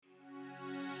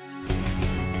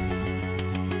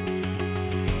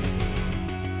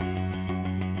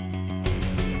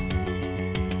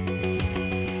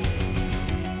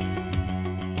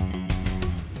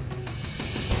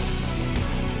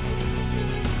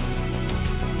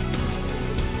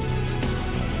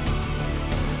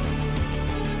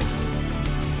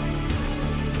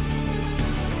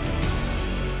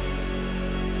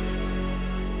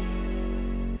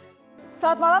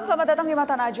Selamat malam, selamat datang di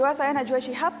Mata Najwa. Saya Najwa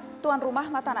Shihab, tuan rumah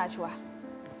Mata Najwa.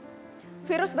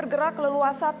 Virus bergerak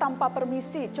leluasa tanpa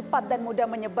permisi, cepat dan mudah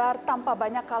menyebar tanpa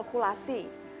banyak kalkulasi.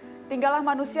 Tinggallah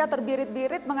manusia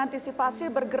terbirit-birit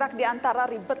mengantisipasi bergerak di antara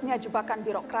ribetnya jebakan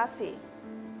birokrasi.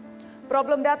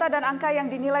 Problem data dan angka yang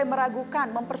dinilai meragukan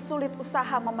mempersulit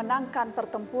usaha memenangkan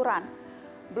pertempuran.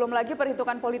 Belum lagi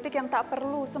perhitungan politik yang tak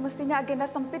perlu, semestinya agenda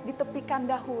sempit ditepikan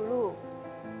dahulu.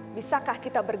 Bisakah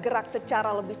kita bergerak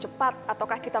secara lebih cepat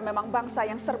ataukah kita memang bangsa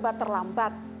yang serba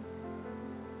terlambat?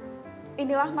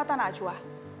 Inilah Mata Najwa.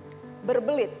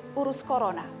 Berbelit, urus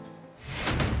corona.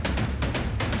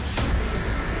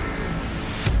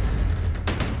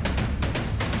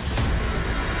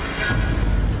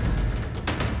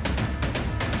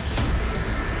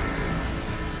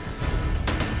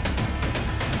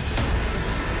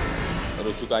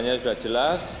 Rujukannya sudah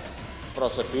jelas,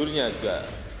 prosedurnya juga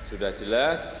sudah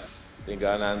jelas,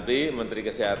 tinggal nanti Menteri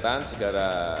Kesehatan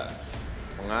segera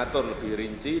mengatur lebih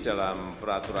rinci dalam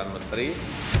peraturan menteri.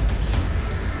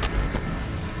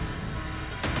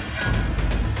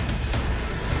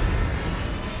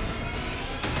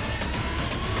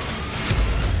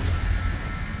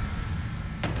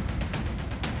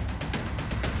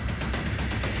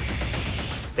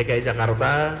 DKI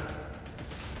Jakarta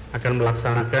akan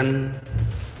melaksanakan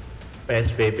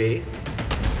PSBB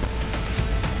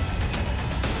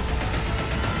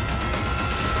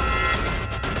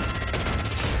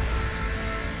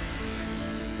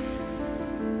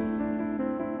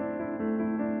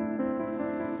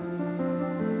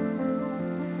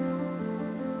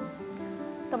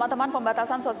Teman-teman,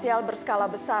 Pembatasan Sosial Berskala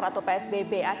Besar atau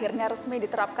PSBB akhirnya resmi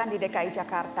diterapkan di DKI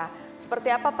Jakarta. Seperti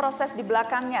apa proses di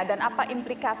belakangnya dan apa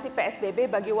implikasi PSBB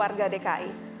bagi warga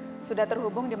DKI? Sudah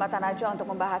terhubung di Mata Najwa untuk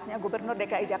membahasnya Gubernur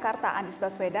DKI Jakarta Anies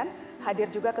Baswedan,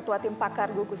 hadir juga Ketua Tim Pakar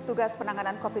Gugus Tugas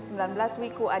Penanganan COVID-19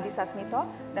 Wiku Adhisa Smito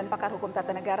dan Pakar Hukum Tata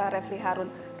Negara Refli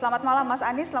Harun. Selamat malam Mas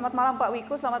Anies, selamat malam Pak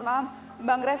Wiku, selamat malam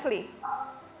Bang Refli.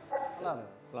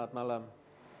 Selamat malam.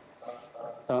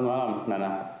 Selamat malam,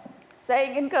 Nana. Saya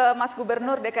ingin ke Mas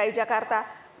Gubernur DKI Jakarta.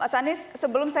 Mas Anies,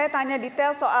 sebelum saya tanya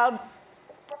detail soal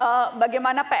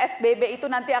bagaimana PSBB itu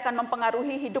nanti akan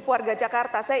mempengaruhi hidup warga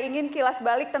Jakarta, saya ingin kilas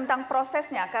balik tentang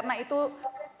prosesnya, karena itu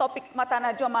topik Mata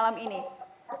Najwa malam ini.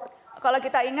 Kalau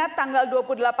kita ingat, tanggal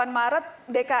 28 Maret,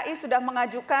 DKI sudah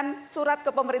mengajukan surat ke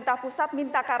pemerintah pusat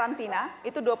minta karantina,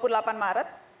 itu 28 Maret.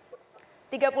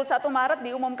 31 Maret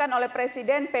diumumkan oleh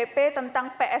Presiden PP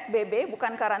tentang PSBB,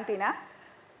 bukan karantina.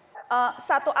 1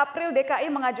 April DKI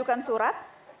mengajukan surat,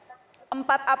 4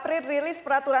 April rilis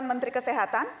peraturan Menteri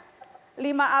Kesehatan,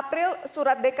 5 April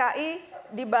surat DKI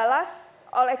dibalas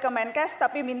oleh Kemenkes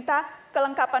tapi minta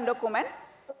kelengkapan dokumen,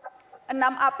 6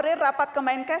 April rapat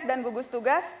Kemenkes dan gugus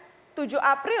tugas, 7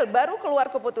 April baru keluar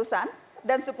keputusan,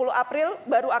 dan 10 April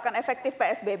baru akan efektif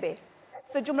PSBB.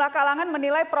 Sejumlah kalangan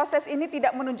menilai proses ini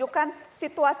tidak menunjukkan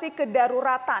situasi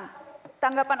kedaruratan.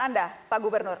 Tanggapan Anda, Pak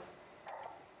Gubernur?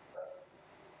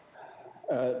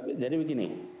 Jadi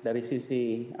begini, dari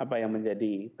sisi apa yang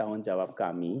menjadi tanggung jawab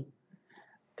kami,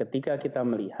 ketika kita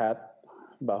melihat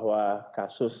bahwa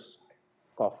kasus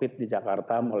COVID di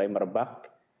Jakarta mulai merebak,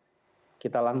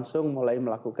 kita langsung mulai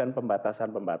melakukan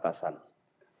pembatasan-pembatasan.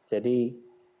 Jadi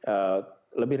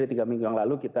lebih dari 3 minggu yang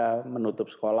lalu kita menutup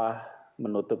sekolah,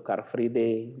 menutup Car Free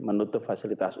Day, menutup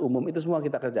fasilitas umum, itu semua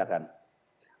kita kerjakan.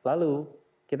 Lalu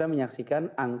kita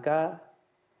menyaksikan angka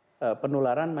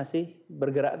penularan masih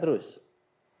bergerak terus.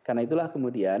 Karena itulah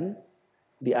kemudian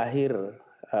di akhir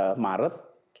Maret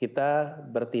kita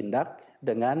bertindak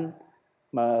dengan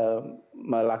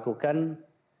melakukan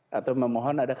atau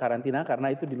memohon ada karantina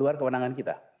karena itu di luar kewenangan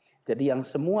kita. Jadi yang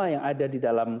semua yang ada di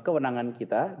dalam kewenangan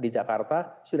kita di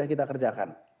Jakarta sudah kita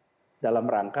kerjakan dalam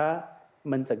rangka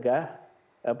mencegah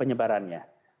penyebarannya.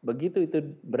 Begitu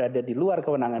itu berada di luar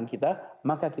kewenangan kita,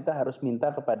 maka kita harus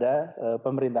minta kepada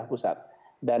pemerintah pusat.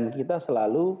 Dan kita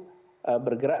selalu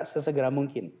bergerak sesegera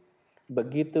mungkin.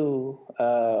 Begitu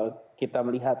kita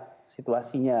melihat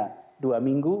situasinya 2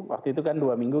 minggu, waktu itu kan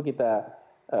 2 minggu kita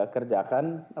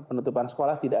kerjakan penutupan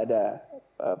sekolah, tidak ada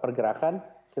pergerakan,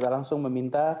 kita langsung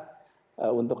meminta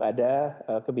untuk ada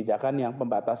kebijakan yang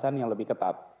pembatasan yang lebih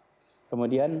ketat.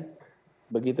 Kemudian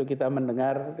begitu kita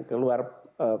mendengar keluar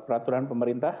peraturan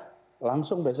pemerintah,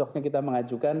 langsung besoknya kita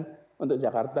mengajukan untuk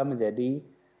Jakarta menjadi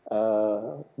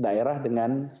daerah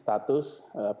dengan status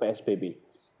PSBB.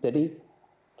 Jadi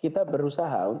kita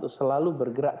berusaha untuk selalu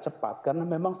bergerak cepat karena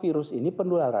memang virus ini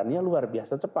penularannya luar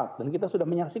biasa cepat dan kita sudah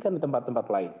menyaksikan di tempat-tempat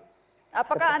lain.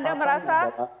 Apakah Anda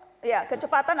merasa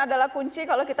kecepatan adalah kunci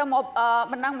kalau kita mau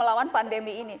menang melawan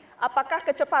pandemi ini? Apakah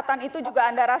kecepatan itu juga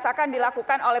Anda rasakan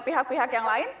dilakukan oleh pihak-pihak yang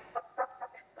lain?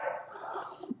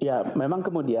 Ya, memang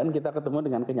kemudian kita ketemu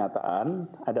dengan kenyataan,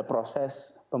 ada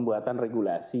proses pembuatan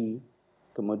regulasi.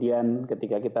 Kemudian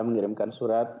ketika kita mengirimkan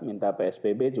surat minta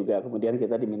PSBB juga kemudian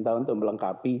kita diminta untuk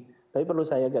melengkapi. Tapi perlu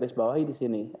saya garis bawahi di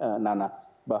sini, Nana,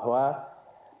 bahwa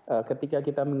ketika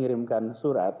kita mengirimkan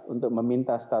surat untuk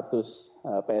meminta status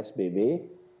PSBB,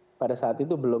 pada saat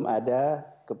itu belum ada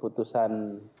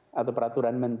keputusan atau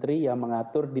peraturan menteri yang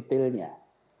mengatur detailnya.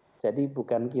 Jadi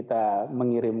bukan kita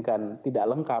mengirimkan tidak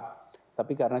lengkap,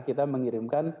 tapi karena kita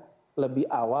mengirimkan lebih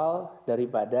awal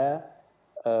daripada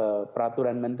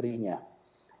peraturan menterinya.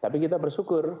 Tapi kita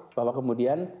bersyukur bahwa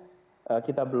kemudian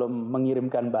kita belum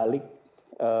mengirimkan balik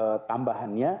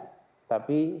tambahannya,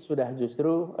 tapi sudah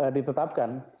justru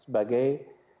ditetapkan sebagai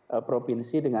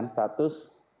provinsi dengan status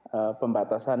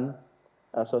pembatasan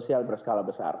sosial berskala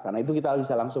besar. Karena itu kita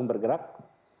bisa langsung bergerak.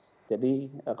 Jadi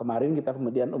kemarin kita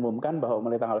kemudian umumkan bahwa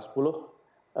mulai tanggal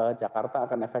 10 Jakarta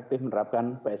akan efektif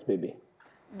menerapkan PSBB.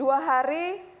 2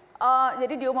 hari,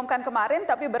 jadi diumumkan kemarin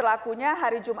tapi berlakunya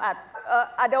hari Jumat.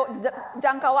 Ada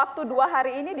jangka waktu 2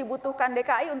 hari ini dibutuhkan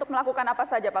DKI untuk melakukan apa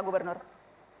saja Pak Gubernur?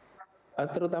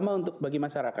 Terutama untuk bagi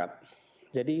masyarakat.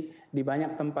 Jadi di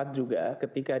banyak tempat juga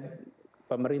ketika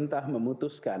pemerintah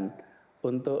memutuskan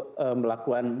untuk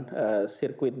melakukan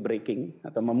circuit breaking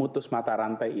atau memutus mata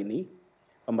rantai ini,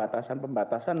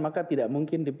 pembatasan, maka tidak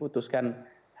mungkin diputuskan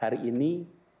hari ini,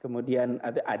 kemudian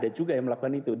ada juga yang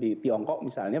melakukan itu di Tiongkok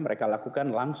misalnya, mereka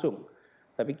lakukan langsung.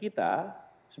 Tapi kita,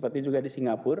 seperti juga di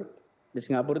Singapura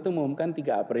itu mengumumkan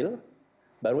 3 April,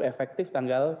 baru efektif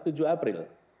tanggal 7 April.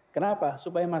 Kenapa?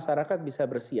 Supaya masyarakat bisa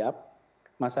bersiap,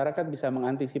 masyarakat bisa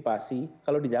mengantisipasi.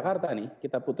 Kalau di Jakarta nih,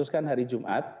 kita putuskan hari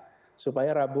Jumat,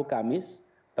 supaya Rabu, Kamis,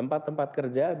 tempat-tempat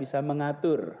kerja bisa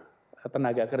mengatur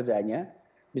tenaga kerjanya,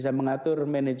 bisa mengatur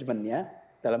manajemennya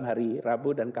dalam hari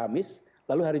Rabu dan Kamis,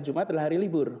 lalu hari Jumat adalah hari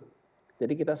libur.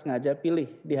 Jadi kita sengaja pilih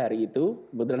di hari itu,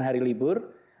 kebetulan hari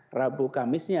libur, Rabu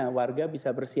Kamisnya warga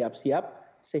bisa bersiap-siap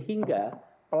sehingga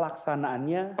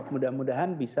pelaksanaannya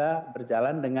mudah-mudahan bisa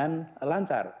berjalan dengan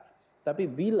lancar. Tapi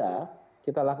bila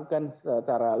kita lakukan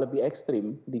secara lebih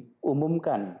ekstrim,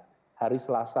 diumumkan hari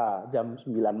Selasa jam 9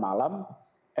 malam,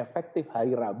 efektif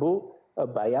hari Rabu,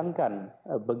 bayangkan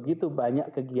begitu banyak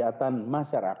kegiatan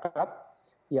masyarakat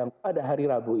yang pada hari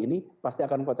Rabu ini pasti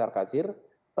akan kocar-kacir,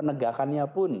 penegakannya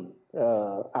pun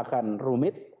akan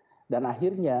rumit, dan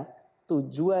akhirnya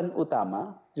tujuan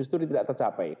utama justru tidak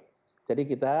tercapai. Jadi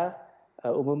kita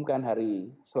umumkan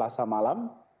hari Selasa malam,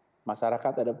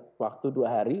 masyarakat ada waktu 2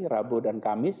 hari, Rabu dan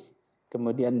Kamis,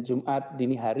 kemudian Jumat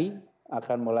dini hari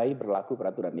akan mulai berlaku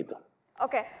peraturan itu.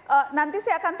 Oke, nanti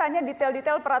saya akan tanya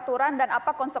detail-detail peraturan dan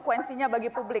apa konsekuensinya bagi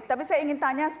publik. Tapi saya ingin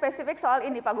tanya spesifik soal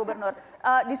ini Pak Gubernur.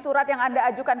 Di surat yang Anda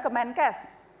ajukan ke Menkes,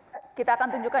 kita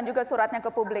akan tunjukkan juga suratnya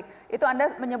ke publik. Itu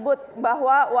Anda menyebut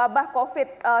bahwa wabah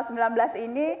COVID-19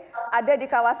 ini ada di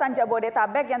kawasan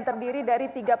Jabodetabek yang terdiri dari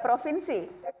 3 provinsi.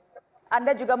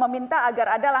 Anda juga meminta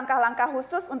agar ada langkah-langkah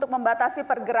khusus untuk membatasi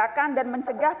pergerakan dan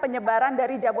mencegah penyebaran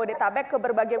dari Jabodetabek ke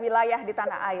berbagai wilayah di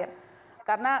tanah air.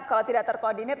 Karena kalau tidak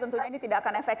terkoordinir tentunya ini tidak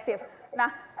akan efektif.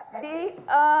 Nah, di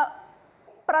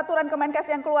peraturan Kemenkes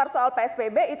yang keluar soal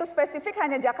PSBB itu spesifik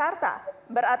hanya Jakarta.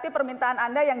 Berarti permintaan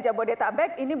Anda yang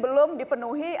Jabodetabek ini belum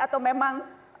dipenuhi atau memang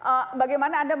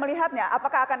bagaimana Anda melihatnya?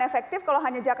 Apakah akan efektif kalau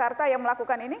hanya Jakarta yang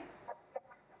melakukan ini?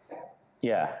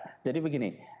 Ya, jadi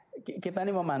begini, kita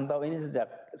ini memantau ini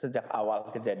sejak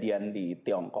awal kejadian di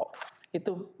Tiongkok.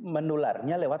 Itu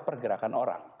menularnya lewat pergerakan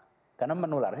orang. Karena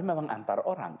menularnya memang antar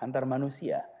orang, antar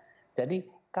manusia. Jadi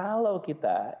kalau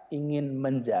kita ingin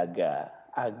menjaga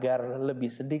agar lebih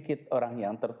sedikit orang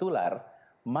yang tertular,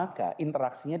 maka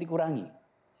interaksinya dikurangi.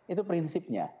 Itu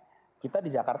prinsipnya. Kita di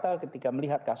Jakarta ketika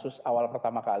melihat kasus awal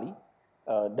pertama kali,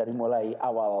 dari mulai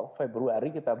awal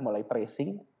Februari kita mulai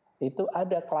tracing, itu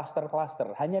ada klaster-klaster,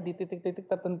 hanya di titik-titik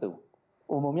tertentu.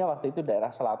 Umumnya waktu itu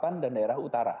daerah selatan dan daerah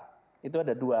utara. Itu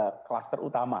ada 2 klaster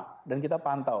utama, dan kita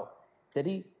pantau.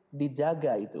 Jadi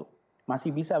dijaga itu,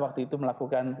 masih bisa waktu itu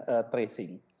melakukan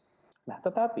tracing. Nah,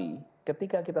 tetapi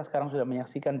ketika kita sekarang sudah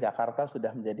menyaksikan Jakarta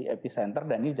sudah menjadi epicenter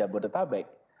dan ini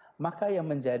Jabodetabek, maka yang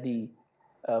menjadi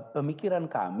pemikiran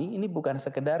kami ini bukan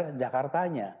sekedar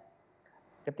Jakartanya.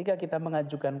 Ketika kita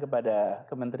mengajukan kepada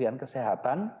Kementerian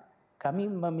Kesehatan,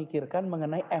 kami memikirkan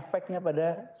mengenai efeknya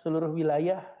pada seluruh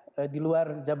wilayah di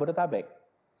luar Jabodetabek.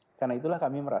 Karena itulah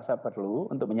kami merasa perlu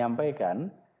untuk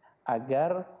menyampaikan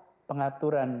agar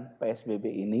pengaturan PSBB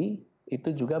ini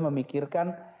itu juga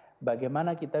memikirkan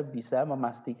bagaimana kita bisa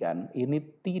memastikan ini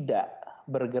tidak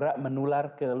bergerak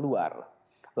menular ke luar.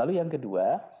 Lalu yang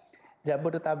kedua,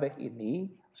 Jabodetabek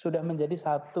ini sudah menjadi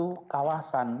satu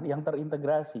kawasan yang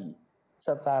terintegrasi.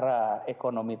 secara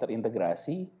ekonomi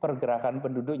terintegrasi, pergerakan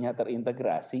penduduknya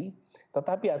terintegrasi,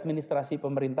 tetapi administrasi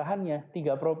pemerintahannya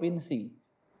 3 provinsi.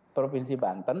 Provinsi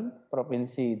Banten,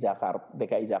 Provinsi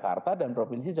DKI Jakarta, dan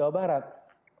Provinsi Jawa Barat.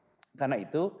 Karena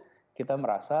itu kita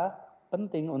merasa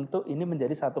penting untuk ini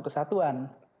menjadi satu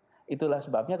kesatuan. Itulah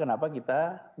sebabnya kenapa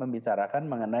kita membicarakan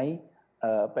mengenai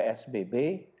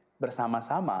PSBB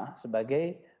bersama-sama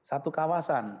sebagai satu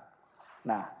kawasan.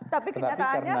 Nah, tapi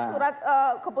kenyataannya surat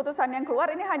keputusan yang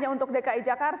keluar ini hanya untuk DKI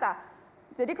Jakarta.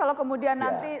 Jadi kalau kemudian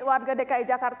nanti warga DKI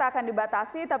Jakarta akan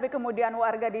dibatasi, tapi kemudian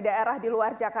warga di daerah di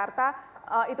luar Jakarta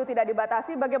itu tidak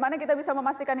dibatasi, bagaimana kita bisa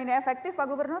memastikan ini efektif, Pak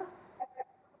Gubernur?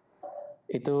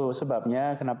 Itu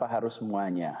sebabnya kenapa harus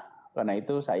semuanya. Karena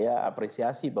itu saya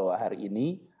apresiasi bahwa hari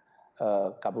ini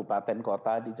kabupaten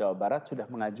kota di Jawa Barat sudah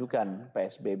mengajukan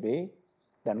PSBB,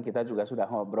 dan kita juga sudah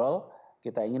ngobrol.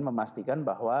 Kita ingin memastikan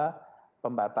bahwa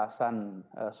pembatasan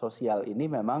sosial ini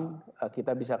memang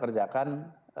kita bisa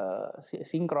kerjakan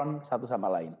sinkron satu sama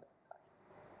lain.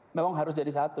 Memang harus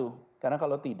jadi satu, karena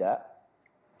kalau tidak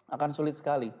akan sulit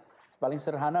sekali. Paling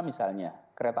sederhana misalnya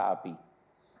kereta api.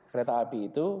 Kereta api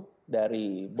itu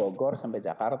dari Bogor sampai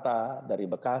Jakarta, dari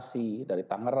Bekasi, dari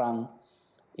Tangerang,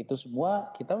 itu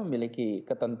semua kita memiliki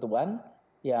ketentuan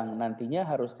yang nantinya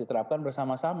harus diterapkan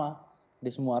bersama-sama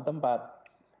di semua tempat.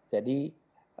 Jadi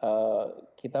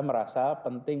kita merasa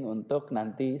penting untuk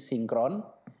nanti sinkron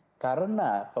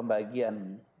karena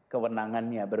pembagian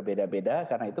kewenangannya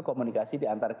berbeda-beda, karena itu komunikasi di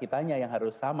antar kitanya yang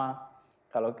harus sama.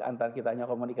 Kalau antar kitanya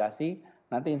komunikasi,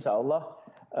 nanti insya Allah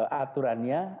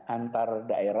aturannya antar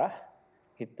daerah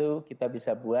itu kita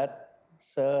bisa buat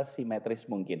sesimetris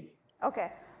mungkin.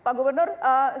 Oke, Pak Gubernur,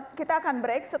 kita akan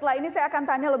break. Setelah ini saya akan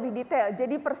tanya lebih detail.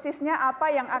 Jadi persisnya apa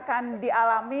yang akan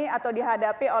dialami atau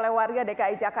dihadapi oleh warga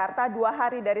DKI Jakarta 2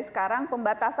 hari dari sekarang,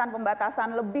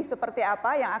 pembatasan-pembatasan lebih seperti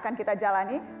apa yang akan kita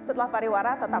jalani setelah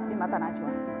pariwara, tetap di Mata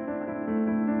Najwa.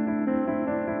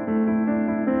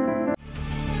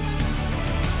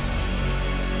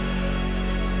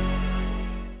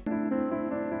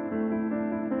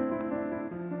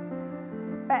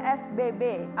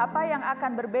 PSBB, apa yang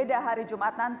akan berbeda hari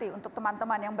Jumat nanti untuk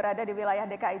teman-teman yang berada di wilayah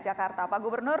DKI Jakarta? Pak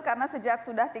Gubernur, karena sejak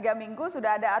sudah 3 minggu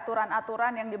sudah ada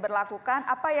aturan-aturan yang diberlakukan,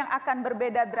 apa yang akan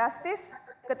berbeda drastis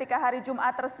ketika hari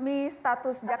Jumat resmi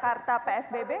status Jakarta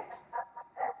PSBB?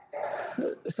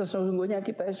 Sesungguhnya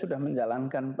kita sudah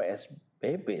menjalankan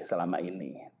PSBB selama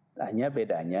ini. Hanya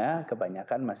bedanya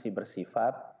kebanyakan masih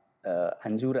bersifat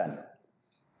anjuran,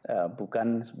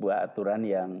 bukan sebuah aturan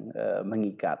yang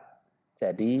mengikat.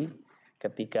 Jadi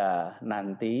ketika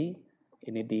nanti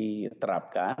ini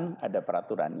diterapkan, ada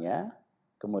peraturannya,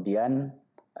 kemudian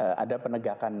ada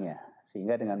penegakannya.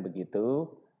 Sehingga dengan begitu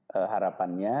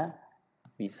harapannya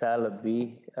bisa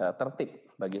lebih tertib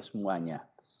bagi semuanya.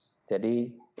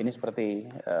 Jadi ini seperti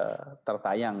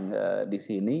tertayang di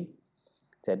sini.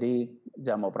 Jadi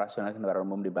jam operasional kendaraan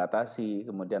umum dibatasi,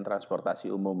 kemudian transportasi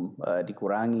umum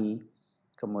dikurangi,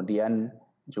 kemudian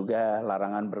juga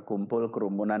larangan berkumpul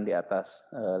kerumunan di atas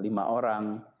 5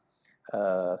 orang.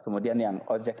 Kemudian yang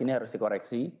ojek ini harus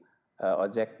dikoreksi.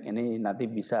 Ojek ini nanti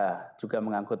bisa juga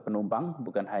mengangkut penumpang,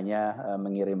 bukan hanya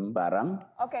mengirim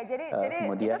barang. Oke, jadi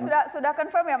kemudian, itu sudah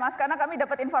confirm ya Mas, karena kami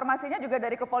dapat informasinya juga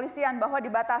dari kepolisian bahwa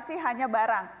dibatasi hanya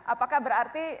barang. Apakah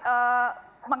berarti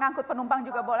mengangkut penumpang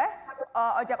juga boleh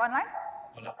ojek online?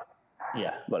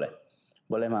 Iya, boleh.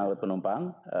 Boleh mengangkut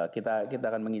penumpang, kita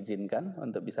akan mengizinkan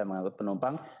untuk bisa mengangkut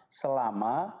penumpang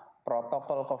selama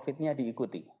protokol COVID-nya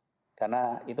diikuti.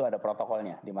 Karena itu ada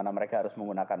protokolnya, di mana mereka harus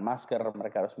menggunakan masker,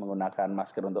 mereka harus menggunakan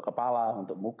masker untuk kepala,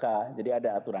 untuk muka, jadi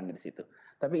ada aturan di situ.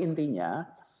 Tapi intinya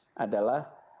adalah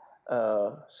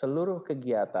seluruh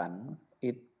kegiatan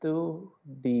itu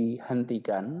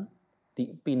dihentikan,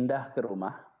 dipindah ke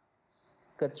rumah,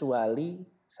 kecuali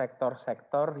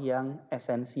sektor-sektor yang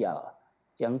esensial,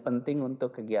 yang penting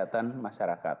untuk kegiatan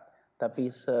masyarakat. Tapi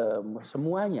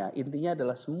semuanya, intinya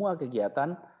adalah semua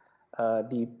kegiatan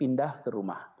dipindah ke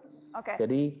rumah. Okay.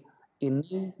 Jadi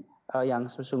ini yang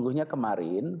sesungguhnya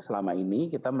kemarin, selama ini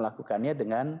kita melakukannya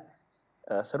dengan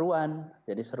seruan.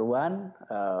 Jadi seruan,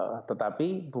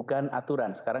 tetapi bukan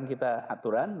aturan. Sekarang kita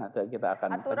aturan, nanti kita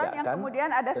akan aturan tegakkan. Yang kemudian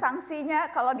ada sanksinya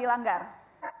kalau dilanggar.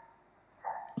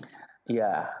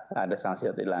 Iya, ada sanksi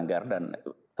atau dilanggar, dan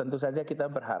tentu saja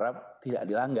kita berharap tidak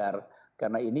dilanggar,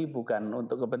 karena ini bukan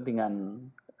untuk kepentingan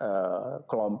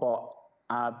kelompok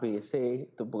A, B, C,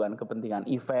 itu bukan kepentingan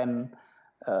event,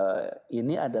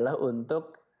 ini adalah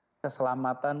untuk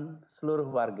keselamatan seluruh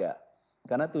warga.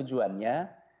 Karena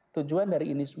tujuan dari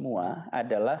ini semua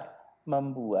adalah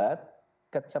membuat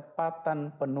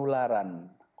kecepatan penularan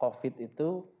COVID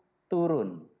itu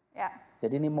turun. Ya.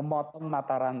 Jadi ini memotong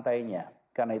mata rantainya.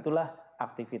 Karena itulah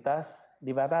aktivitas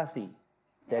dibatasi.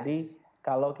 Jadi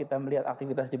kalau kita melihat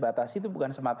aktivitas dibatasi itu bukan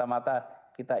semata-mata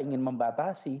kita ingin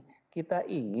membatasi, kita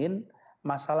ingin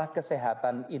masalah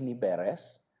kesehatan ini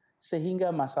beres,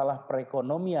 sehingga masalah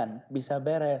perekonomian bisa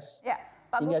beres. Ya,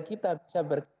 Pak Sehingga kita bisa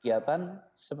berkegiatan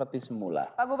seperti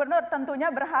semula. Pak Gubernur tentunya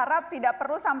berharap tidak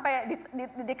perlu sampai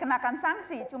dikenakan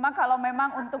sanksi. Cuma kalau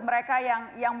memang untuk mereka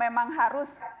yang memang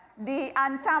harus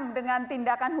diancam dengan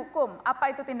tindakan hukum, apa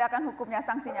itu tindakan hukumnya,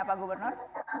 sanksinya Pak Gubernur?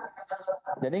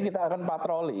 Jadi kita akan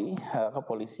patroli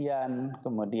kepolisian,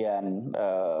 kemudian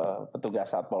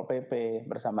petugas Satpol PP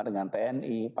bersama dengan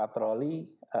TNI, patroli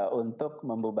untuk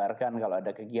membubarkan kalau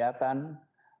ada kegiatan,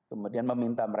 kemudian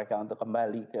meminta mereka untuk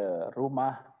kembali ke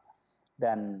rumah,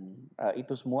 dan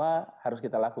itu semua harus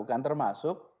kita lakukan,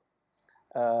 termasuk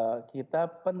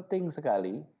kita penting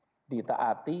sekali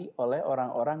ditaati oleh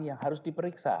orang-orang yang harus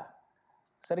diperiksa.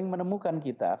 Sering menemukan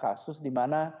kita kasus di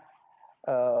mana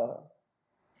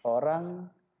orang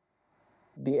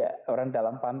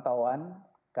dalam pantauan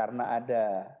karena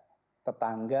ada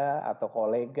tetangga atau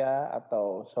kolega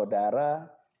atau saudara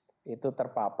itu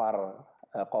terpapar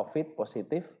COVID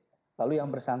positif, lalu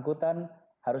yang bersangkutan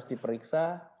harus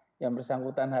diperiksa, yang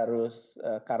bersangkutan harus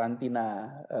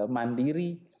karantina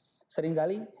mandiri.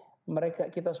 Seringkali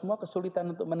kita semua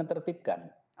kesulitan untuk menertibkan.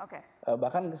 Oke.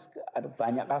 Bahkan ada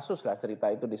banyak kasus lah, cerita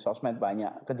itu di sosmed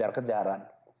banyak, kejar-kejaran.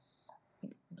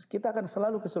 Kita akan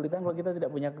selalu kesulitan kalau kita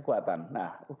tidak punya kekuatan.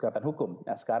 Nah, kekuatan hukum.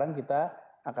 Nah, sekarang kita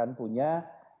akan punya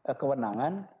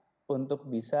kewenangan untuk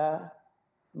bisa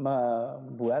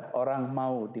membuat orang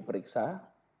mau diperiksa,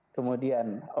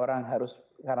 kemudian orang harus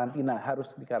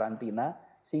dikarantina,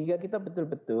 sehingga kita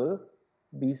betul-betul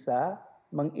bisa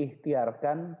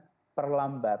mengikhtiarkan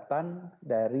perlambatan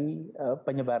dari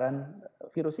penyebaran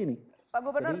virus ini. Pak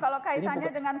Gubernur, kalau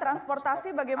kaitannya dengan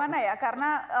transportasi bagaimana ya?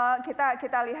 Karena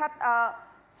kita lihat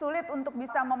sulit untuk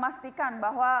bisa memastikan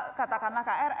bahwa katakanlah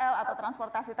KRL atau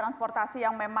transportasi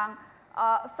yang memang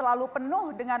selalu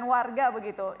penuh dengan warga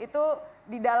begitu, itu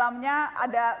di dalamnya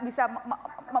ada bisa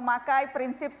memakai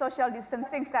prinsip social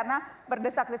distancing karena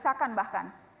berdesak-desakan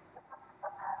bahkan.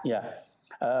 Ya,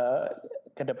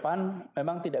 ke depan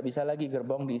memang tidak bisa lagi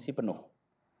gerbong diisi penuh.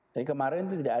 Jadi kemarin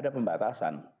itu tidak ada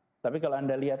pembatasan. Tapi kalau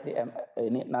Anda lihat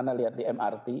Nana lihat di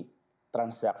MRT,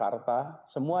 Transjakarta,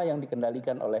 semua yang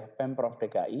dikendalikan oleh Pemprov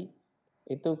DKI,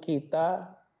 itu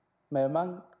kita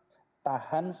memang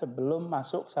tahan sebelum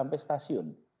masuk sampai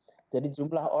stasiun. Jadi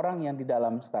jumlah orang yang di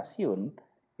dalam stasiun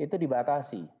itu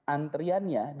dibatasi,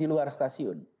 antriannya di luar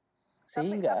stasiun.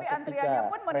 Sehingga tapi antriannya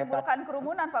pun menimbulkan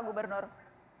kerumunan, Pak Gubernur.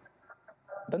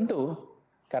 Tentu,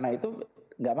 karena itu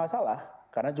nggak masalah,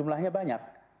 karena jumlahnya banyak.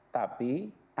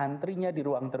 Tapi antrinya di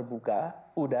ruang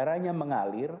terbuka, udaranya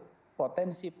mengalir,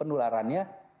 potensi penularannya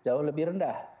jauh lebih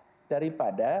rendah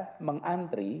daripada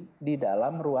mengantri di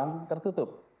dalam ruang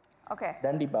tertutup. Oke.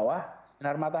 Dan di bawah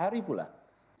sinar matahari pula.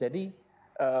 Jadi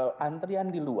antrian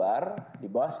di luar, di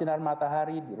bawah sinar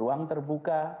matahari, di ruang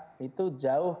terbuka, itu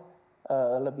jauh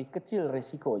lebih kecil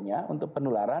risikonya untuk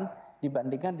penularan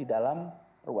dibandingkan di dalam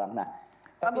ruang. Nah,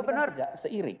 Pak Gubernur, kan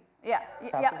seiring.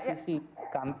 Sisi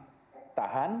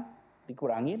tahan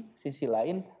dikurangin, sisi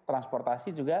lain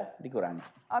transportasi juga dikurangi.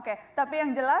 Oke, tapi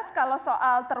yang jelas kalau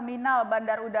soal terminal,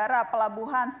 bandar udara,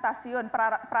 pelabuhan, stasiun,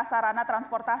 prasarana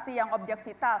transportasi yang objek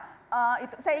vital,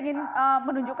 itu saya ingin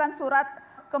menunjukkan surat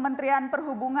Kementerian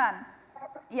Perhubungan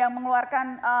yang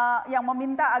mengeluarkan, yang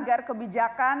meminta agar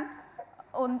kebijakan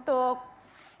untuk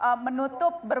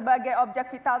menutup berbagai objek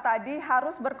vital tadi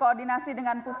harus berkoordinasi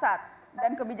dengan pusat.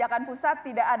 Dan kebijakan pusat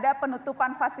tidak ada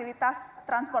penutupan fasilitas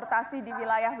transportasi di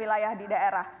wilayah-wilayah di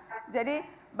daerah. Jadi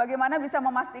bagaimana bisa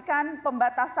memastikan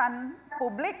pembatasan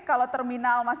publik kalau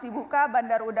terminal masih buka,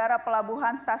 bandar udara,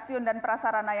 pelabuhan, stasiun, dan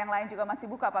prasarana yang lain juga masih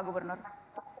buka, Pak Gubernur?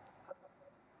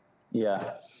 Ya,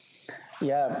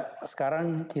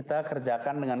 sekarang kita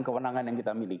kerjakan dengan kewenangan yang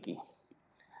kita miliki.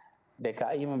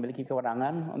 DKI memiliki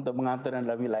kewenangan untuk mengatur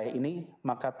dalam wilayah ini,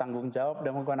 maka tanggung jawab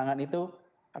dan kewenangan itu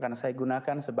akan saya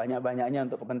gunakan sebanyak-banyaknya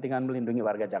untuk kepentingan melindungi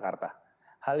warga Jakarta.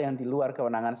 Hal yang di luar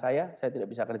kewenangan saya tidak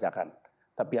bisa kerjakan.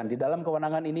 Tapi yang di dalam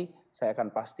kewenangan ini, saya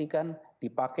akan pastikan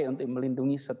dipakai untuk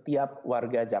melindungi setiap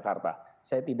warga Jakarta.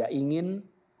 Saya tidak ingin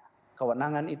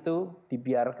kewenangan itu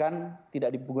dibiarkan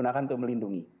tidak digunakan untuk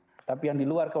melindungi. Tapi yang di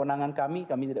luar kewenangan kami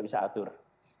tidak bisa atur.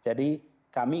 Jadi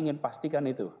kami ingin pastikan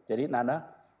itu. Jadi Nana,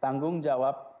 tanggung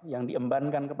jawab yang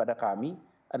diembankan kepada kami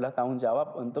adalah tanggung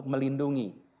jawab untuk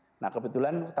melindungi. Nah,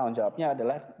 kebetulan tanggung jawabnya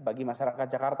adalah bagi masyarakat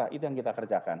Jakarta, itu yang kita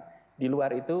kerjakan. Di luar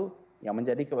itu, yang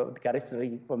menjadi garis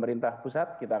dari pemerintah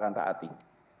pusat, kita akan taati.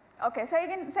 Oke, saya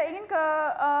ingin ke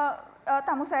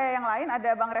tamu saya yang lain,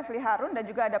 ada Bang Refli Harun dan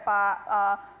juga ada Pak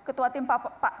Ketua Tim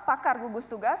Pakar Gugus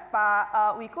Tugas,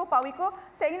 Pak Wiku. Pak Wiku,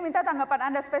 saya ingin minta tanggapan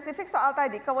Anda spesifik soal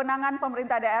tadi, kewenangan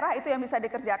pemerintah daerah itu yang bisa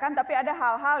dikerjakan, tapi ada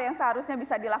hal-hal yang seharusnya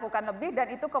bisa dilakukan lebih dan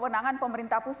itu kewenangan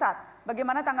pemerintah pusat.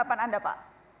 Bagaimana tanggapan Anda, Pak?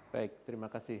 Baik, terima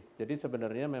kasih. Jadi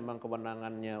sebenarnya memang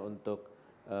kewenangannya untuk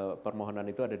permohonan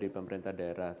itu ada di pemerintah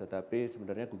daerah, tetapi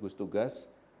sebenarnya gugus tugas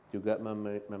juga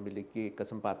memiliki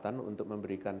kesempatan untuk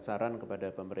memberikan saran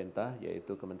kepada pemerintah,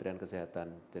 yaitu Kementerian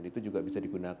Kesehatan. Dan itu juga bisa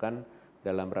digunakan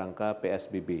dalam rangka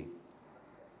PSBB.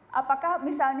 Apakah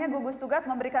misalnya gugus tugas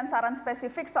memberikan saran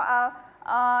spesifik soal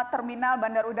terminal,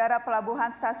 bandar udara,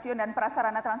 pelabuhan, stasiun, dan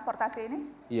prasarana transportasi ini?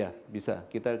 Iya, bisa.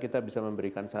 Kita bisa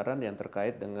memberikan saran yang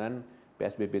terkait dengan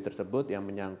PSBB tersebut yang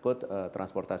menyangkut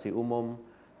transportasi umum,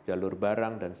 jalur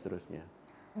barang, dan seterusnya.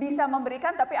 Bisa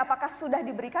memberikan, tapi apakah sudah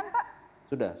diberikan, Pak?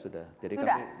 Sudah. Jadi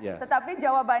sudah. Kami, ya. Tetapi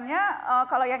jawabannya,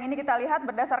 kalau yang ini kita lihat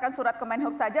berdasarkan surat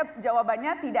Kemenhub saja,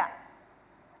 jawabannya tidak.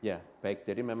 Ya, baik.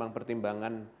 Jadi memang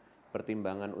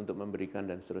pertimbangan untuk memberikan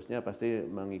dan seterusnya pasti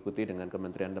mengikuti dengan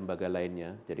kementerian lembaga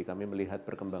lainnya. Jadi kami melihat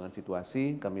perkembangan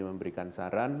situasi, kami memberikan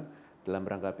saran dalam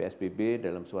rangka PSBB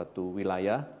dalam suatu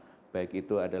wilayah, baik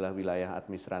itu adalah wilayah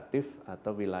administratif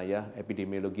atau wilayah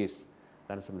epidemiologis.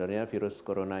 Kan sebenarnya virus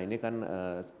corona ini kan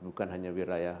bukan hanya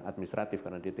wilayah administratif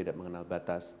karena dia tidak mengenal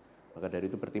batas. Maka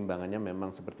dari itu pertimbangannya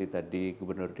memang seperti tadi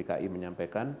Gubernur DKI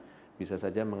menyampaikan, bisa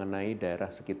saja mengenai daerah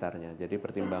sekitarnya. Jadi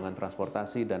pertimbangan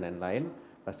transportasi dan lain-lain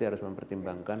pasti harus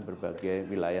mempertimbangkan berbagai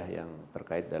wilayah yang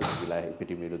terkait dalam wilayah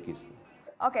epidemiologis.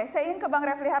 Oke, saya ingin ke Bang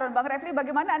Refli Harun. Bang Refli,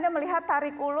 bagaimana Anda melihat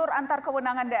tarik ulur antar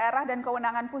kewenangan daerah dan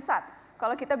kewenangan pusat?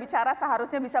 Kalau kita bicara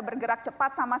seharusnya bisa bergerak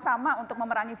cepat sama-sama untuk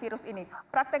memerangi virus ini.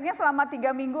 Prakteknya selama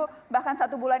 3 minggu, bahkan 1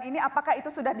 bulan ini, apakah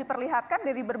itu sudah diperlihatkan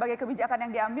dari berbagai kebijakan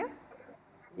yang diambil?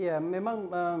 Ya, memang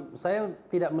saya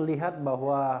tidak melihat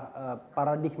bahwa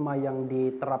paradigma yang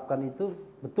diterapkan itu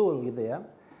betul gitu ya.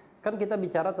 Kan kita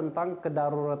bicara tentang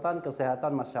kedaruratan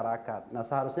kesehatan masyarakat. Nah,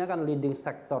 seharusnya kan leading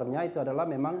sektornya itu adalah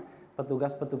memang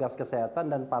petugas-petugas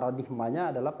kesehatan dan paradigmanya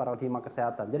adalah paradigma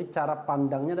kesehatan. Jadi cara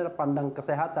pandangnya adalah pandang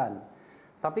kesehatan.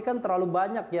 Tapi kan terlalu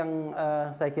banyak yang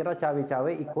saya kira cawe-cawe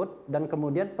ikut dan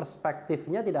kemudian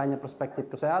perspektifnya tidak hanya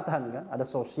perspektif kesehatan kan, ada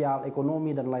sosial,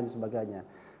 ekonomi dan lain sebagainya.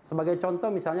 Sebagai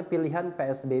contoh misalnya pilihan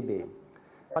PSBB.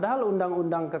 Padahal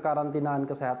undang-undang kekarantinaan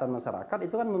kesehatan masyarakat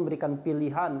itu kan memberikan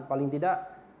pilihan, paling tidak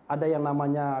ada yang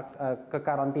namanya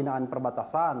kekarantinaan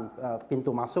perbatasan,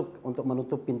 pintu masuk untuk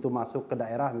menutup pintu masuk ke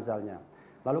daerah misalnya.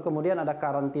 Lalu kemudian ada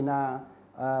karantina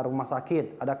rumah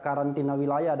sakit, ada karantina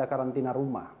wilayah, ada karantina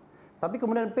rumah. Tapi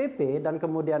kemudian PP dan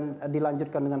kemudian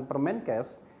dilanjutkan dengan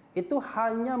Permenkes itu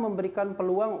hanya memberikan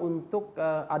peluang untuk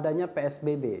adanya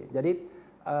PSBB. Jadi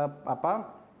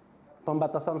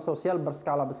pembatasan sosial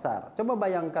berskala besar. Coba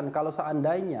bayangkan kalau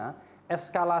seandainya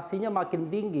eskalasinya makin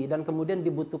tinggi dan kemudian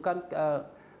dibutuhkan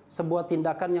sebuah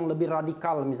tindakan yang lebih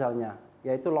radikal misalnya,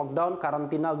 yaitu lockdown,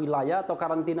 karantina wilayah atau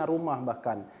karantina rumah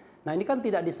bahkan. Nah, ini kan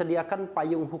tidak disediakan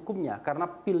payung hukumnya karena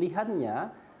pilihannya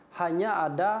hanya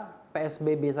ada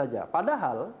PSBB saja.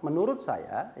 Padahal menurut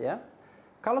saya ya,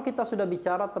 kalau kita sudah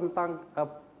bicara tentang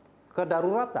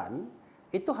kedaruratan,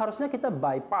 itu harusnya kita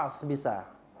bypass bisa.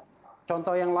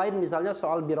 Contoh yang lain misalnya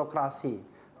soal birokrasi.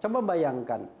 Coba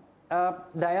bayangkan,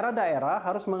 daerah-daerah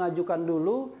harus mengajukan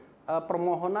dulu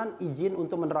permohonan izin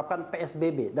untuk menerapkan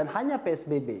PSBB dan hanya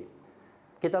PSBB.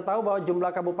 Kita tahu bahwa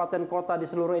jumlah kabupaten kota di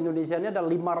seluruh Indonesia ini ada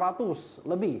 500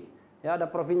 lebih. Ya,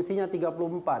 ada provinsinya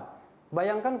 34.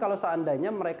 Bayangkan kalau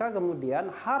seandainya mereka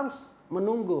kemudian harus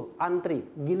menunggu antri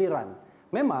giliran.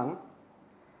 Memang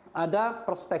ada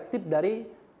perspektif dari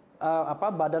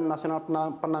Badan Nasional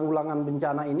Penanggulangan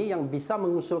Bencana ini yang bisa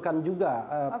mengusulkan juga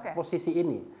posisi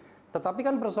ini. Tetapi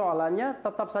kan persoalannya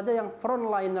tetap saja yang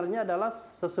frontlinernya adalah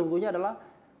sesungguhnya adalah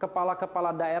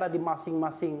kepala-kepala daerah di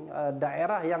masing-masing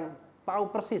daerah yang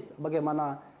tahu persis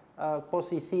bagaimana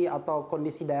posisi atau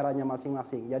kondisi daerahnya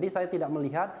masing-masing. Jadi saya tidak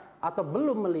melihat atau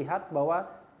belum melihat bahwa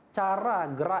cara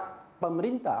gerak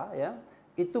pemerintah ya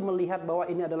itu melihat bahwa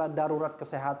ini adalah darurat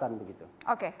kesehatan begitu.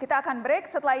 Oke, kita akan break.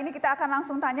 Setelah ini kita akan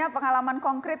langsung tanya pengalaman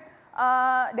konkret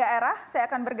daerah. Saya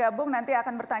akan bergabung nanti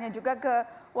akan bertanya juga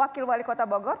ke Wakil Wali Kota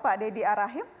Bogor Pak Dedi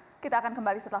Arahim. Kita akan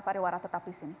kembali setelah pariwara, tetap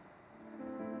di sini.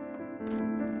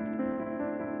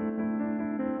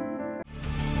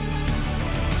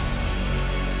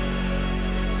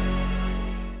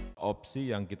 Opsi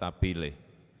yang kita pilih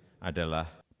adalah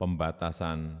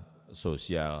pembatasan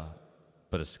sosial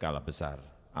berskala besar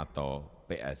atau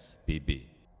PSBB.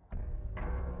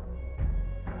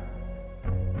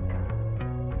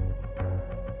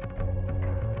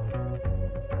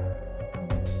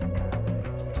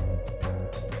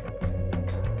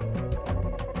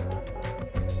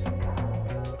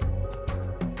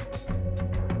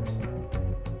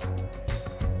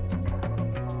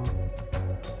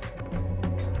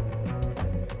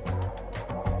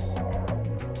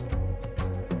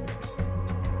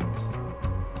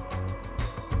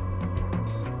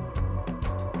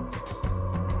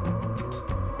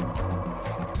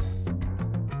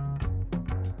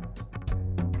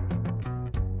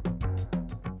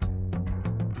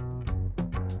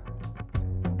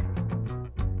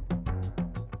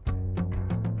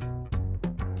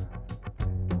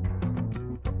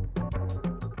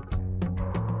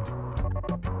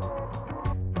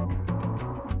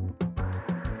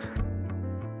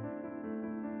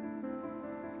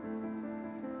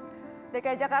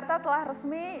 DKI Jakarta telah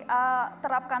resmi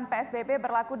terapkan PSBB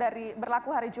berlaku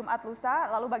hari Jumat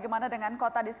lusa. Lalu bagaimana dengan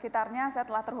kota di sekitarnya? Saya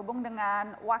telah terhubung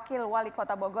dengan Wakil Wali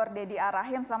Kota Bogor, Dedi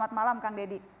Arahim. Selamat malam, Kang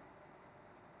Dedi.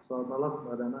 Selamat malam,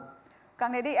 Mbak Dana.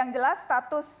 Kang Dedi, yang jelas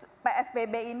status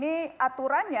PSBB ini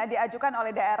aturannya diajukan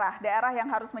oleh daerah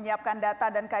yang harus menyiapkan data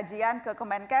dan kajian ke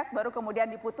Kemenkes, baru kemudian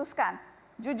diputuskan.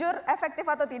 Jujur, efektif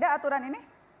atau tidak aturan ini?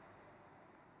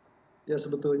 Ya,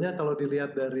 sebetulnya kalau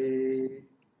dilihat dari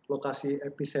lokasi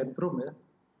epicentrum ya,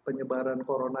 penyebaran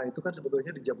corona itu kan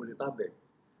sebetulnya di Jabodetabek.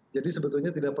 Jadi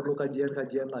sebetulnya tidak perlu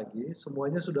kajian-kajian lagi,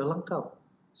 semuanya sudah lengkap.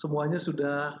 Semuanya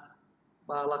sudah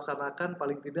melaksanakan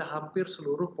paling tidak hampir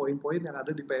seluruh poin-poin yang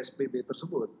ada di PSBB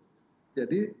tersebut.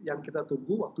 Jadi yang kita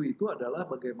tunggu waktu itu adalah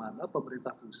bagaimana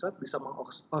pemerintah pusat bisa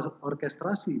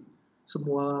mengorkestrasi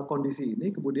semua kondisi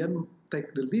ini, kemudian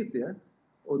take the lead ya,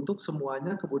 untuk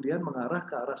semuanya kemudian mengarah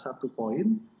ke arah satu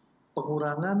poin,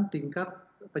 pengurangan tingkat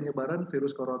penyebaran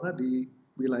virus corona di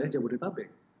wilayah Jabodetabek.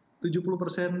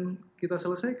 70% kita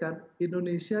selesaikan,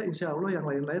 Indonesia insya Allah yang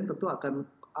lain-lain tentu akan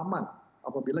aman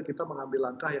apabila kita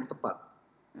mengambil langkah yang tepat.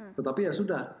 Tetapi ya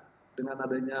sudah, dengan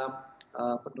adanya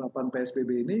penerapan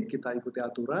PSBB ini kita ikuti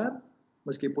aturan,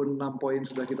 meskipun 6 poin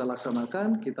sudah kita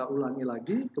laksanakan, kita ulangi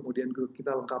lagi, kemudian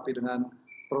kita lengkapi dengan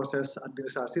proses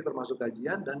administrasi termasuk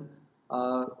kajian dan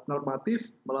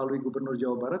normatif melalui Gubernur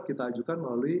Jawa Barat kita ajukan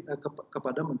melalui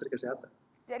kepada Menteri Kesehatan.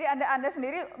 Jadi Anda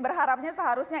sendiri berharapnya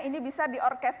seharusnya ini bisa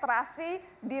diorkestrasi,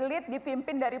 di-lead,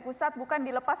 dipimpin dari pusat, bukan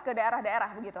dilepas ke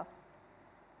daerah-daerah, begitu?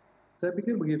 Saya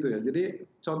pikir begitu ya. Jadi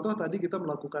contoh tadi kita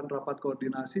melakukan rapat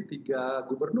koordinasi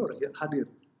 3 gubernur ya, hadir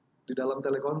di dalam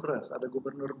telekonferensi. Ada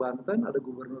Gubernur Banten, ada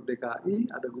Gubernur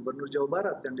DKI, ada Gubernur Jawa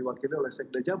Barat yang diwakili oleh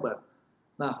Sekda Jabar.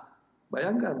 Nah,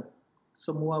 bayangkan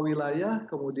semua wilayah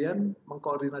kemudian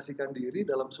mengkoordinasikan diri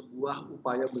dalam sebuah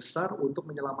upaya besar untuk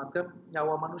menyelamatkan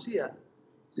nyawa manusia.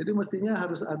 Jadi mestinya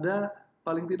harus ada,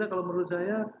 paling tidak kalau menurut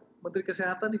saya, Menteri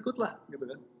Kesehatan ikutlah, gitu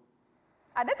kan.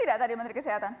 Ada tidak tadi Menteri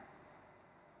Kesehatan?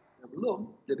 Ya,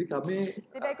 belum. Jadi kami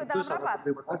tidak ikut dalam rapat?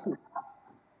 Terima kasih.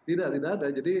 Tidak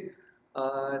ada. Jadi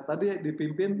tadi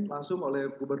dipimpin langsung oleh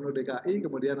Gubernur DKI,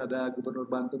 kemudian ada Gubernur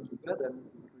Banten juga, dan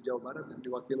Gubernur Jawa Barat yang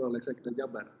diwakili oleh Sekda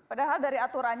Jabar. Padahal dari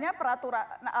aturannya, peraturan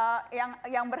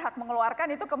yang berhak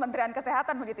mengeluarkan itu Kementerian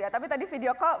Kesehatan begitu ya. Tapi tadi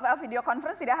video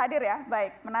conference tidak hadir ya.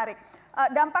 Baik, menarik.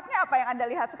 Dampaknya apa yang Anda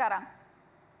lihat sekarang?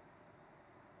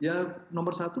 Ya,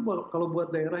 nomor satu kalau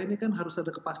buat daerah ini kan harus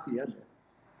ada kepastian.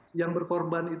 Yang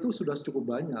berkorban itu sudah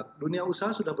cukup banyak. Dunia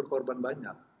usaha sudah berkorban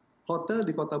banyak. Hotel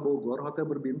di Kota Bogor, hotel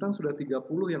berbintang sudah 30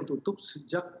 yang tutup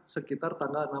sejak sekitar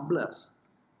tanggal 16.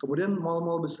 Kemudian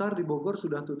mal-mal besar di Bogor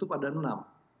sudah tutup ada 6.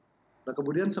 Nah,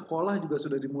 kemudian sekolah juga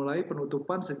sudah dimulai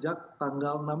penutupan sejak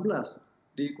tanggal 16.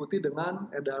 Diikuti dengan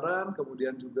edaran,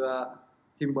 kemudian juga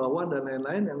himbauan dan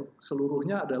lain-lain yang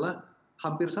seluruhnya adalah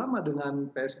hampir sama dengan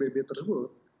PSBB tersebut.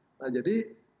 Nah,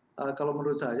 jadi kalau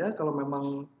menurut saya, kalau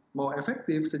memang mau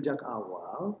efektif sejak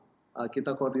awal,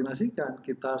 kita koordinasikan,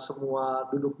 kita semua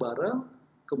duduk bareng,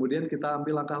 kemudian kita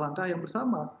ambil langkah-langkah yang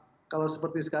bersama. Kalau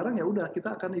seperti sekarang ya udah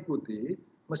kita akan ikuti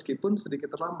meskipun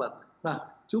sedikit terlambat. Nah,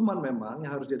 cuman memang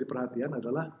yang harus jadi perhatian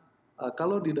adalah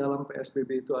kalau di dalam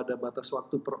PSBB itu ada batas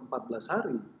waktu per 14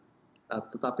 hari,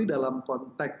 tetapi dalam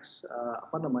konteks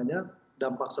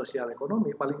dampak sosial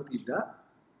ekonomi paling tidak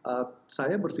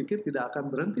saya berpikir tidak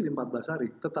akan berhenti di 14 hari,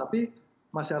 tetapi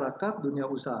masyarakat, dunia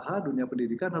usaha, dunia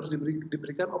pendidikan harus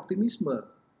diberikan optimisme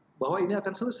bahwa ini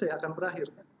akan selesai, akan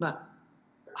berakhir. Nah,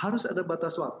 harus ada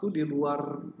batas waktu di luar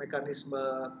mekanisme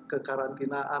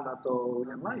kekarantinaan atau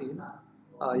yang lain,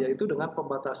 yaitu dengan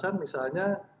pembatasan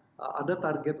misalnya ada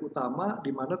target utama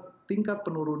di mana tingkat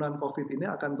penurunan COVID ini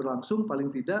akan berlangsung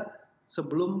paling tidak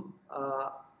sebelum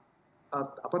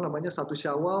 1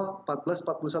 Syawal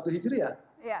 1441 Hijriah.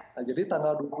 Ya. Nah, jadi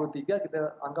tanggal 23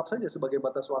 kita anggap saja sebagai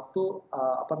batas waktu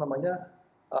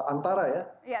antara ya.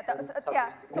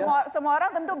 Semua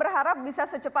orang tentu berharap bisa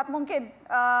secepat mungkin,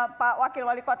 Pak Wakil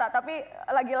Wali Kota. Tapi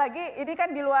lagi-lagi ini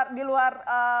kan di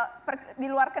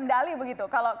luar kendali begitu.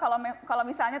 Kalau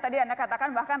misalnya tadi Anda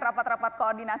katakan bahkan rapat-rapat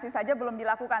koordinasi saja belum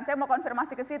dilakukan. Saya mau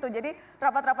konfirmasi ke situ. Jadi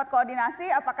rapat-rapat koordinasi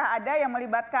apakah ada yang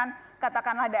melibatkan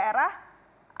katakanlah daerah?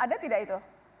 Ada tidak itu?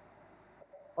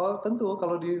 Oh tentu,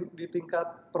 kalau di tingkat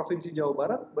Provinsi Jawa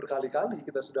Barat berkali-kali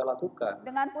kita sudah lakukan.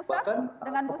 Dengan pusat?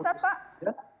 Dengan pusat, Pak?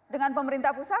 Ya? Dengan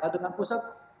pemerintah pusat?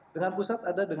 Dengan pusat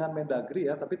ada dengan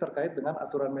Mendagri ya, tapi terkait dengan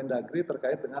aturan Mendagri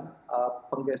terkait dengan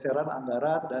penggeseran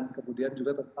anggaran dan kemudian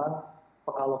juga tentang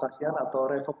pengalokasian atau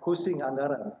refocusing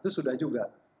anggaran. Itu sudah juga.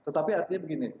 Tetapi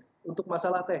artinya begini, untuk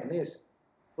masalah teknis,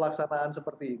 pelaksanaan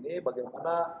seperti ini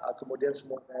bagaimana kemudian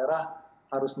semua daerah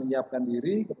harus menyiapkan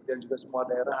diri, kemudian juga semua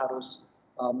daerah harus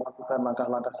melakukan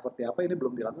langkah-langkah seperti apa, ini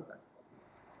belum dilakukan.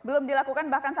 Belum dilakukan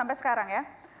bahkan sampai sekarang ya.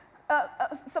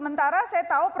 Sementara saya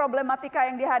tahu problematika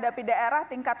yang dihadapi daerah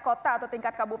tingkat kota atau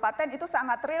tingkat kabupaten itu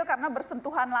sangat real karena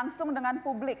bersentuhan langsung dengan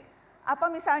publik.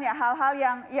 Apa misalnya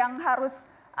hal-hal yang harus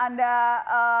Anda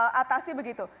atasi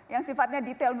begitu, yang sifatnya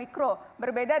detail mikro,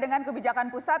 berbeda dengan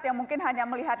kebijakan pusat yang mungkin hanya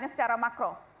melihatnya secara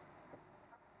makro?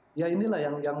 Ya inilah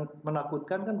yang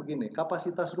menakutkan kan begini,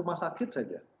 kapasitas rumah sakit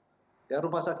saja. Ya,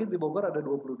 rumah sakit di Bogor ada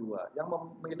 22 yang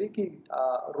memiliki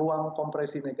ruang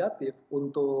kompresi negatif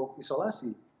untuk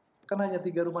isolasi. Kan hanya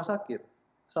 3 rumah sakit.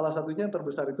 Salah satunya yang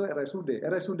terbesar itu RSUD.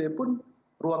 RSUD pun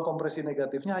ruang kompresi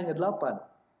negatifnya hanya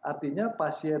 8. Artinya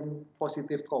pasien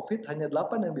positif COVID hanya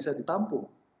 8 yang bisa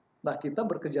ditampung. Nah, kita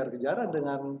berkejar-kejaran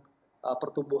dengan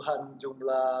pertumbuhan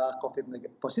jumlah COVID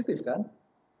positif kan.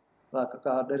 Nah,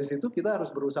 dari situ kita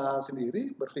harus berusaha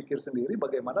sendiri, berpikir sendiri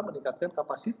bagaimana meningkatkan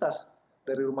kapasitas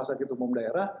dari rumah sakit umum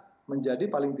daerah menjadi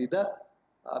paling tidak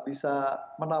bisa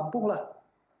menampung lah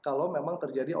kalau memang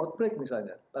terjadi outbreak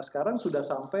misalnya. Nah, sekarang sudah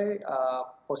sampai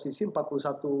posisi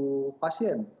 41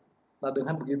 pasien. Nah,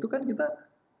 dengan begitu kan kita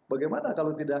bagaimana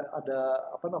kalau tidak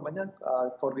ada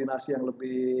koordinasi yang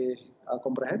lebih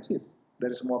komprehensif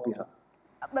dari semua pihak.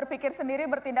 Berpikir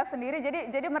sendiri, bertindak sendiri,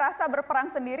 jadi merasa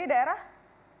berperang sendiri daerah?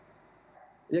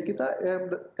 Ya kita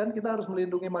harus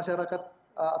melindungi masyarakat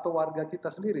atau warga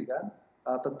kita sendiri kan.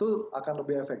 Tentu akan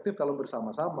lebih efektif kalau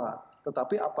bersama-sama.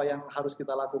 Tetapi apa yang harus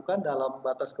kita lakukan dalam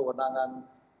batas kewenangan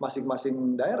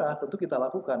masing-masing daerah tentu kita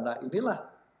lakukan. Nah, inilah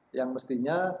yang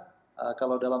mestinya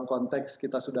kalau dalam konteks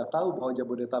kita sudah tahu bahwa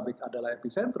Jabodetabek adalah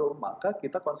epicentrum, maka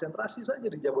kita konsentrasi saja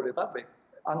di Jabodetabek.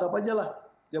 Anggap aja lah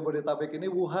Jabodetabek ini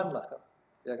Wuhan lah,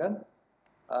 ya kan?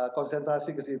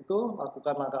 Konsentrasi ke situ,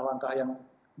 lakukan langkah-langkah yang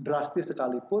drastis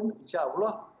sekalipun, insya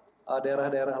Allah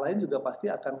daerah-daerah lain juga pasti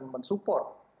akan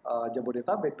mensupport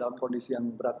Jabodetabek dalam kondisi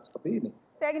yang berat seperti ini.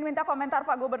 Saya ingin minta komentar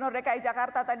Pak Gubernur DKI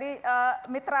Jakarta tadi,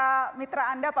 mitra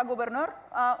Anda Pak Gubernur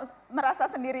merasa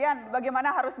sendirian, bagaimana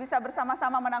harus bisa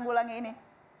bersama-sama menanggulangi ini?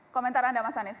 Komentar Anda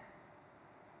Mas Anies.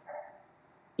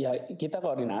 Ya, kita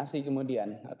koordinasi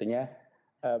kemudian, artinya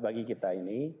bagi kita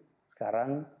ini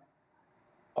sekarang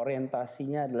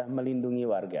orientasinya adalah melindungi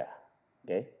warga.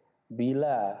 Oke?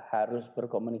 Bila harus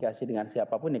berkomunikasi dengan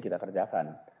siapapun yang kita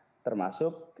kerjakan,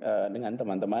 termasuk dengan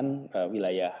teman-teman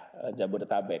wilayah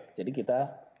Jabodetabek. Jadi kita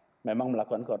memang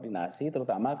melakukan koordinasi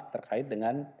terutama terkait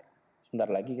dengan sebentar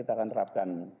lagi kita akan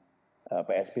terapkan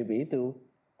PSBB itu.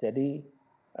 Jadi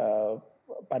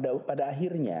pada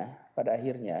akhirnya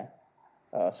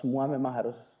semua memang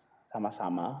harus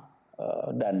sama-sama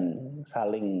dan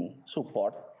saling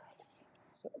support.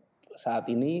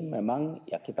 Saat ini memang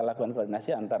ya kita lakukan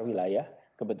koordinasi antar wilayah.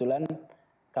 Kebetulan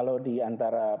kalau di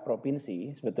antara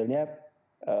provinsi sebetulnya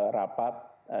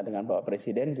rapat dengan Bapak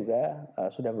Presiden juga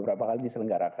sudah beberapa kali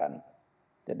diselenggarakan.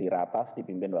 Jadi ratas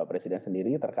dipimpin Bapak Presiden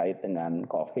sendiri terkait dengan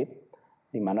COVID,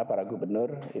 di mana para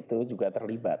gubernur itu juga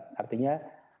terlibat. Artinya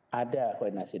ada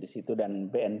koordinasi di situ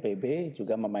dan BNPB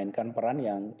juga memainkan peran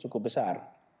yang cukup besar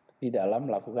di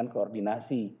dalam melakukan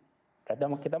koordinasi.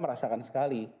 Kita merasakan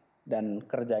sekali dan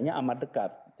kerjanya amat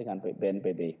dekat dengan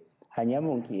BNPB. Hanya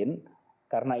mungkin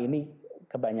karena ini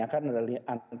kebanyakan adalah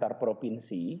antar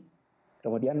provinsi,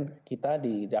 kemudian kita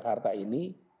di Jakarta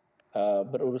ini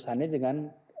berurusannya dengan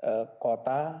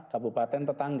kota, kabupaten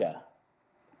tetangga.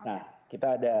 Nah,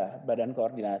 kita ada badan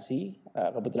koordinasi,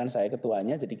 kebetulan saya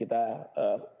ketuanya, jadi kita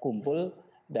kumpul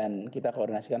dan kita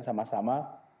koordinasikan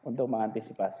sama-sama untuk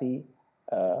mengantisipasi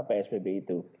PSBB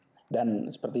itu.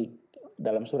 Dan seperti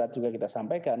dalam surat juga kita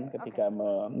sampaikan ketika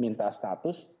meminta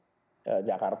status,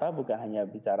 Jakarta bukan hanya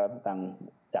bicara tentang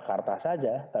Jakarta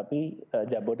saja, tapi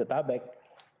Jabodetabek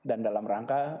dan dalam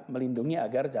rangka melindungi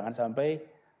agar jangan sampai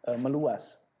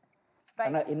meluas. Baik.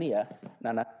 Karena ini ya,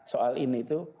 Nana, soal ini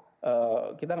itu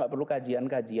kita nggak perlu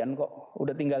kajian-kajian kok.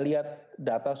 Udah tinggal lihat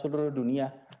data seluruh dunia,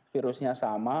 virusnya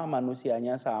sama,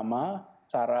 manusianya sama,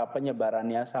 cara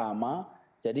penyebarannya sama.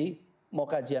 Jadi mau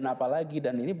kajian apa lagi?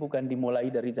 Dan ini bukan dimulai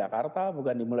dari Jakarta,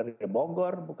 bukan dimulai dari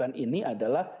Bogor, bukan, ini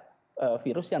adalah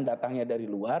virus yang datangnya dari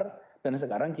luar dan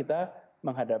sekarang kita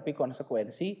menghadapi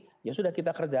konsekuensi, ya sudah kita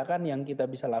kerjakan yang kita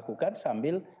bisa lakukan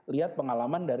sambil lihat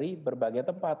pengalaman dari berbagai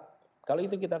tempat. Kalau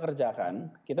itu kita kerjakan,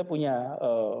 kita punya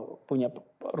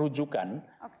rujukan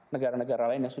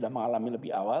negara-negara lain yang sudah mengalami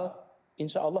lebih awal,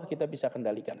 insya Allah kita bisa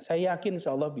kendalikan. Saya yakin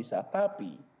insya Allah bisa,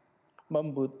 tapi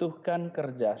membutuhkan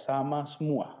kerjasama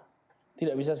semua,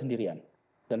 tidak bisa sendirian.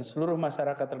 Dan seluruh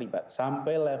masyarakat terlibat,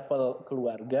 sampai level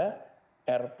keluarga,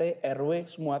 RT, RW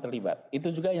semua terlibat. Itu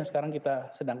juga yang sekarang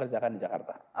kita sedang kerjakan di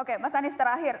Jakarta. Oke, Mas Anies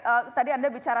terakhir, tadi Anda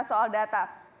bicara soal data.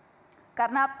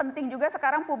 Karena penting juga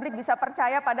sekarang publik bisa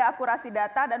percaya pada akurasi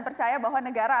data dan percaya bahwa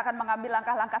negara akan mengambil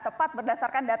langkah-langkah tepat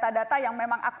berdasarkan data-data yang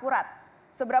memang akurat.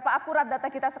 Seberapa akurat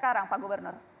data kita sekarang, Pak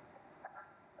Gubernur?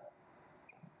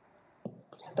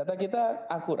 Data kita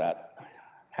akurat,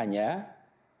 hanya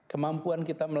kemampuan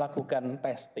kita melakukan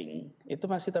testing itu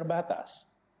masih terbatas.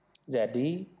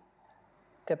 Jadi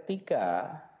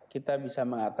ketika kita bisa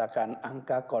mengatakan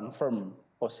angka confirm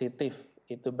positif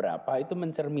itu berapa, itu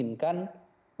mencerminkan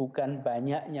bukan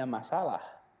banyaknya masalah,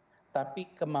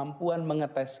 tapi kemampuan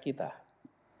mengetes kita.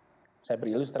 Saya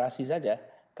beri ilustrasi saja,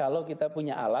 kalau kita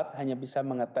punya alat hanya bisa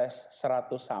mengetes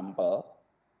 100 sampel,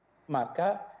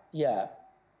 maka ya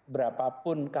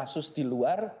berapapun kasus di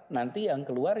luar, nanti yang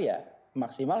keluar ya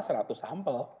maksimal 100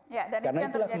 sampel. Ya, dan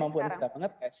karena itulah kemampuan sekarang kita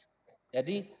mengetes.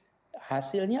 Jadi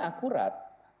hasilnya akurat,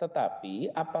 tetapi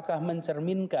apakah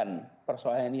mencerminkan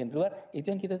persoalan yang di luar,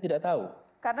 itu yang kita tidak tahu.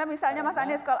 Karena misalnya Mas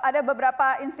Anies, kalau ada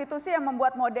beberapa institusi yang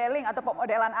membuat modeling atau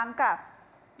pemodelan angka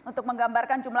untuk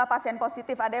menggambarkan jumlah pasien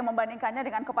positif, ada yang membandingkannya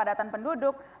dengan kepadatan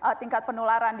penduduk, tingkat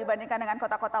penularan dibandingkan dengan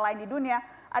kota-kota lain di dunia.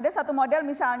 Ada satu model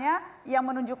misalnya yang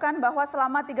menunjukkan bahwa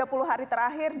selama 30 hari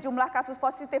terakhir jumlah kasus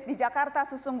positif di Jakarta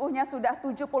sesungguhnya sudah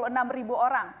 76.000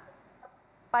 orang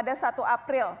pada 1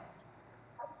 April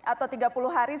atau 30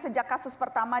 hari sejak kasus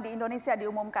pertama di Indonesia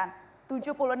diumumkan.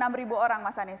 76.000 orang,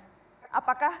 Mas Anies.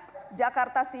 Apakah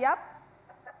Jakarta siap?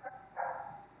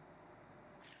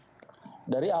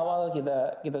 Dari awal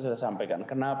kita sudah sampaikan,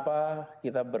 kenapa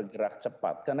kita bergerak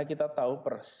cepat? Karena kita tahu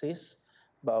persis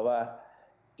bahwa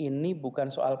ini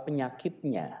bukan soal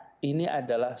penyakitnya, ini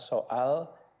adalah soal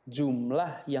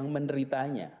jumlah yang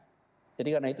menderitanya. Jadi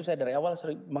karena itu saya dari awal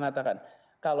sering mengatakan,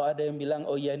 kalau ada yang bilang,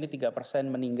 oh ya ini 3%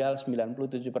 meninggal,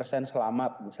 97%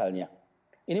 selamat misalnya.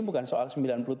 Ini bukan soal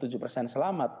 97%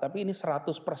 selamat, tapi ini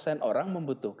 100% orang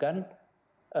membutuhkan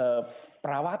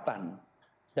perawatan.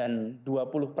 Dan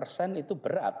 20% itu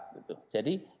berat. Gitu.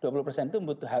 Jadi 20% itu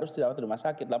harus dirawat di rumah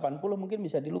sakit, 80 mungkin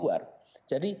bisa di luar.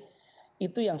 Jadi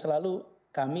itu yang selalu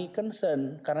kami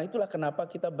concern, karena itulah kenapa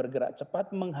kita bergerak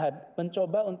cepat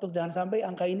mencoba untuk jangan sampai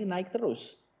angka ini naik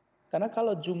terus. Karena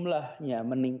kalau jumlahnya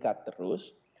meningkat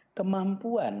terus,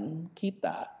 kemampuan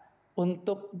kita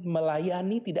untuk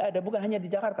melayani tidak ada, bukan hanya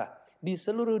di Jakarta, di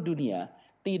seluruh dunia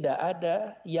tidak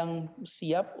ada yang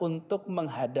siap untuk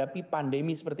menghadapi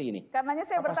pandemi seperti ini. Karenanya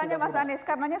saya bertanya Mas Anies,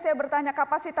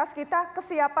 kapasitas kita,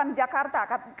 kesiapan Jakarta,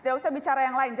 tidak usah bicara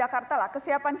yang lain, Jakarta lah,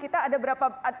 kesiapan kita ada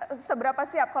seberapa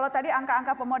siap? Kalau tadi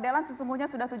angka-angka pemodelan sesungguhnya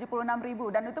sudah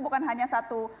 76.000 dan itu bukan hanya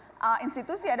satu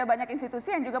institusi, ada banyak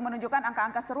institusi yang juga menunjukkan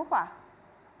angka-angka serupa.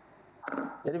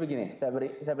 Jadi begini,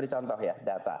 saya beri contoh ya,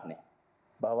 data nih.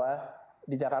 Bahwa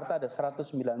di Jakarta ada 190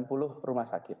 rumah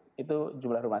sakit, itu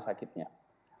jumlah rumah sakitnya.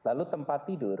 Lalu tempat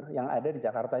tidur yang ada di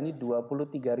Jakarta ini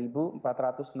 23.460,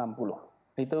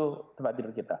 itu tempat tidur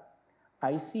kita.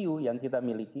 ICU yang kita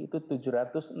miliki itu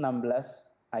 716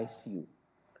 ICU.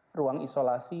 Ruang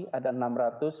isolasi ada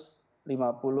 657.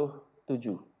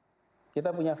 Kita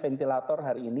punya ventilator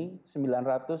hari ini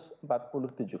 947.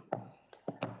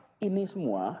 Ini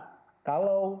semua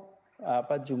kalau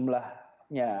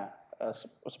jumlahnya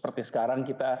seperti sekarang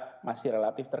kita masih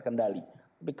relatif terkendali.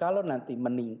 Tapi kalau nanti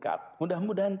meningkat,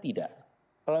 mudah-mudahan tidak.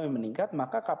 Kalau meningkat,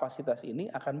 maka kapasitas ini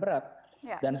akan berat.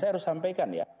 Ya. Dan saya harus sampaikan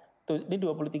ya, ini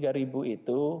 23.000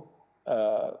 itu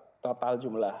total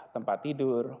jumlah tempat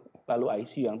tidur, lalu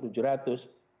ICU yang 700,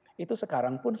 itu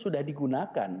sekarang pun sudah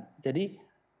digunakan. Jadi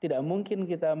tidak mungkin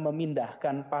kita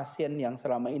memindahkan pasien yang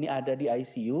selama ini ada di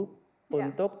ICU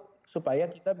untuk supaya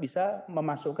kita bisa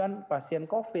memasukkan pasien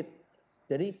COVID.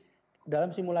 Jadi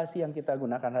dalam simulasi yang kita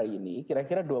gunakan hari ini,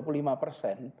 kira-kira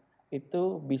 25%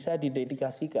 itu bisa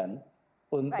didedikasikan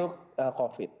untuk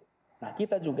COVID. Nah,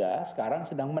 kita juga sekarang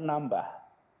sedang menambah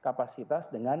kapasitas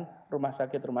dengan rumah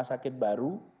sakit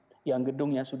baru yang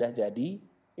gedungnya sudah jadi,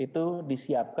 itu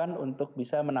disiapkan untuk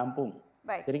bisa menampung.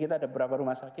 Jadi kita ada beberapa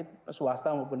rumah sakit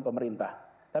swasta maupun pemerintah.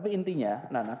 Tapi intinya,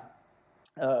 Nana,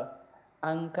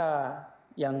 angka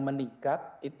yang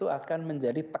meningkat itu akan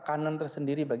menjadi tekanan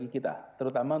tersendiri bagi kita,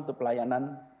 terutama untuk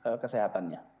pelayanan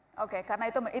kesehatannya. Oke, karena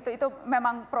itu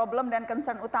memang problem dan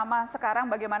concern utama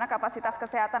sekarang, bagaimana kapasitas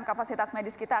kesehatan, kapasitas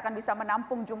medis kita akan bisa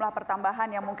menampung jumlah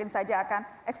pertambahan yang mungkin saja akan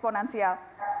eksponensial.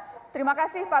 Terima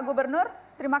kasih Pak Gubernur,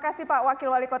 terima kasih Pak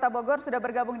Wakil Wali Kota Bogor sudah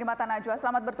bergabung di Mata Najwa.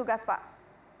 Selamat bertugas Pak.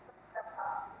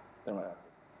 Terima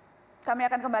kasih. Kami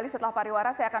akan kembali setelah pariwara,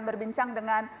 saya akan berbincang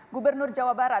dengan Gubernur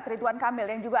Jawa Barat Ridwan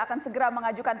Kamil yang juga akan segera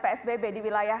mengajukan PSBB di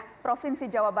wilayah Provinsi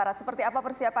Jawa Barat. Seperti apa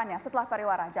persiapannya setelah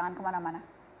pariwara, jangan kemana-mana.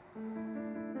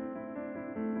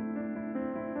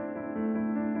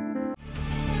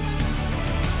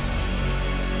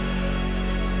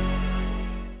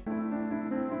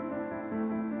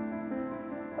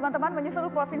 teman-teman, menyusul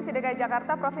Provinsi DKI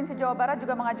Jakarta, Provinsi Jawa Barat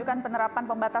juga mengajukan penerapan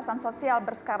pembatasan sosial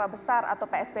berskala besar atau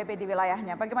PSBB di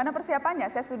wilayahnya. Bagaimana persiapannya?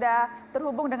 Saya sudah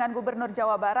terhubung dengan Gubernur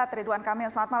Jawa Barat, Ridwan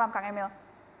Kamil. Selamat malam, Kang Emil.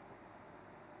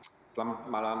 Selamat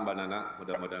malam, Mbak Nana.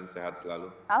 Mudah-mudahan sehat selalu.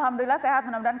 Alhamdulillah sehat,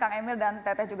 mudah-mudahan Kang Emil dan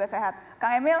Teteh juga sehat.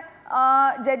 Kang Emil,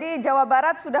 jadi Jawa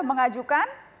Barat sudah mengajukan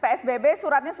PSBB,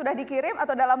 suratnya sudah dikirim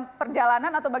atau dalam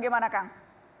perjalanan atau bagaimana, Kang?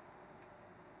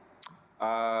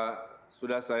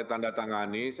 Sudah saya tanda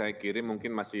tangani, saya kirim,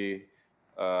 mungkin masih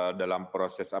dalam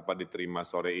proses diterima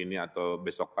sore ini atau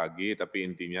besok pagi, tapi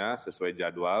intinya sesuai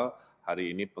jadwal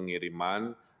hari ini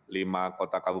pengiriman 5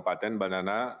 kota kabupaten, Mbak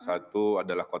Nana. Satu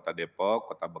adalah Kota Depok,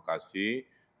 Kota Bekasi,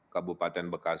 Kabupaten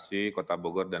Bekasi, Kota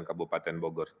Bogor, dan Kabupaten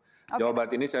Bogor. Okay. Jawa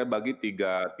Barat ini saya bagi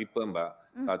 3 tipe, Mbak.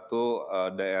 Satu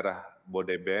daerah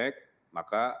Bodebek,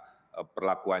 maka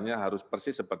perlakuannya harus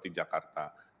persis seperti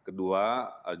Jakarta. Kedua,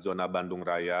 zona Bandung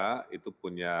Raya itu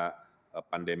punya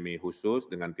pandemi khusus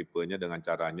dengan tipenya, dengan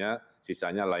caranya,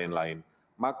 sisanya lain-lain.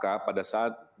 Maka pada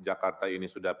saat Jakarta ini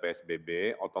sudah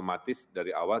PSBB, otomatis dari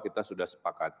awal kita sudah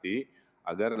sepakati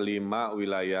agar 5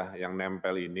 wilayah yang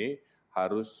nempel ini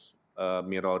harus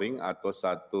mirroring atau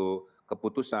satu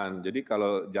keputusan. Jadi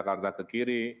kalau Jakarta ke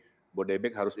kiri,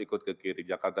 Bodebek harus ikut ke kiri,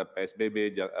 Jakarta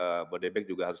PSBB, Bodebek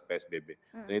juga harus PSBB.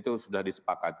 Dan itu sudah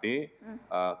disepakati,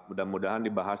 mudah-mudahan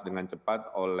dibahas dengan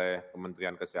cepat oleh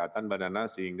Kementerian Kesehatan, Mbak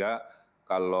Nana, sehingga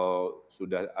kalau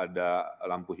sudah ada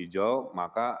lampu hijau,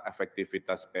 maka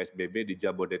efektivitas PSBB di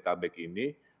Jabodetabek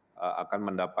ini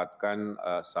akan mendapatkan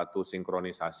satu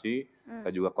sinkronisasi.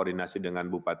 Saya juga koordinasi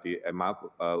dengan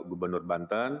Gubernur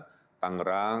Banten,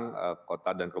 Tangerang, kota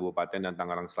dan kabupaten dan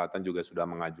Tangerang Selatan juga sudah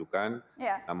mengajukan.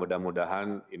 Ya. Nah,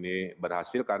 mudah-mudahan ini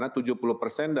berhasil karena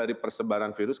 70% dari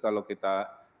persebaran virus kalau kita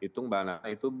hitung, Mbak Nana,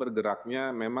 itu bergeraknya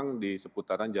memang di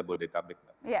seputaran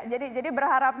Jabodetabek. Ya, jadi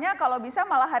berharapnya kalau bisa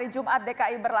malah hari Jumat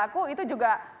DKI berlaku, itu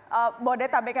juga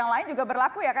Bodetabek yang lain juga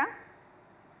berlaku ya, Kang?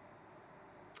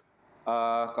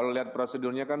 Kalau lihat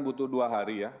prosedurnya kan butuh 2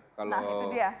 hari ya. Kalau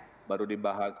itu dia. Baru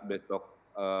dibahas besok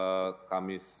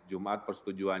Kamis Jumat,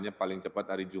 persetujuannya paling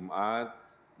cepat hari Jumat,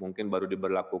 mungkin baru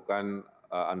diberlakukan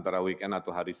antara weekend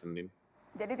atau hari Senin.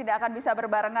 Jadi tidak akan bisa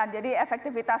berbarengan, jadi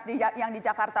efektivitas yang di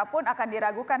Jakarta pun akan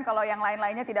diragukan kalau yang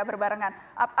lain-lainnya tidak berbarengan.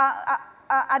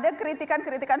 Ada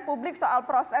kritikan-kritikan publik soal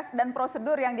proses dan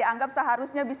prosedur yang dianggap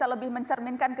seharusnya bisa lebih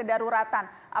mencerminkan kedaruratan.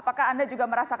 Apakah Anda juga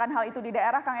merasakan hal itu di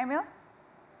daerah, Kang Emil?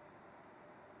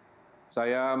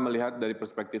 Saya melihat dari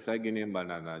perspektif saya gini, Mbak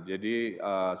Nana. Jadi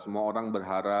semua orang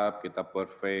berharap kita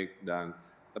perfect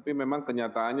tapi memang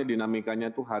kenyataannya dinamikanya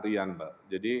itu harian,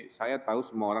 Mbak. Jadi saya tahu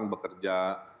semua orang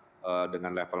bekerja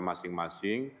dengan level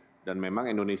masing-masing dan memang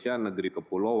Indonesia negeri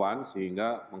kepulauan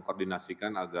sehingga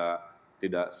mengkoordinasikan agak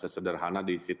tidak sesederhana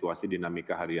di situasi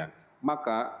dinamika harian.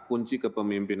 Maka kunci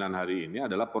kepemimpinan hari ini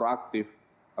adalah proaktif.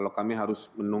 Kalau kami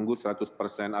harus menunggu 100%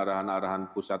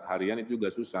 arahan-arahan pusat harian itu juga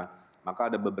susah.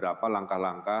 Maka ada beberapa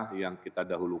langkah-langkah yang kita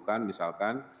dahulukan,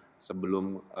 misalkan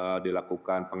sebelum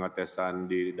dilakukan pengetesan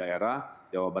di daerah,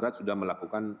 Jawa Barat sudah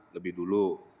melakukan lebih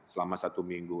dulu selama 1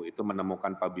 minggu. Itu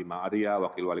menemukan Pak Bima Arya,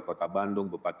 Wakil Wali Kota Bandung,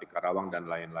 Bupati Karawang, dan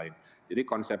lain-lain. Jadi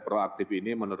konsep proaktif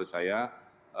ini menurut saya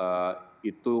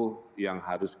itu yang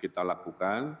harus kita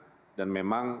lakukan, dan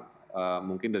memang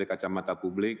mungkin dari kacamata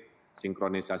publik,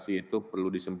 sinkronisasi itu perlu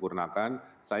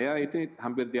disempurnakan. Saya itu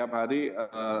hampir tiap hari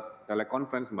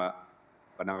telekonferensi, Mbak.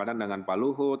 Kadang-kadang dengan Pak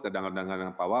Luhut, kadang-kadang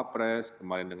dengan Pak Wapres,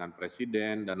 kemarin dengan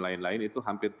Presiden, dan lain-lain itu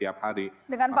hampir tiap hari.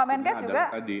 Dengan Pak Menkes juga?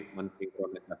 Tadi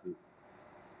mensinkronisasi.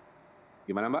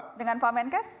 Gimana, Mbak? Dengan Pak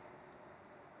Menkes?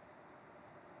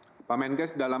 Pak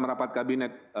Menkes dalam rapat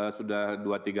kabinet sudah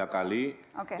 2-3 kali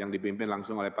yang dipimpin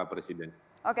langsung oleh Pak Presiden.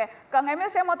 Oke, Kang Emil,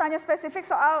 saya mau tanya spesifik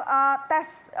soal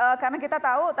tes, karena kita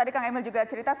tahu, tadi Kang Emil juga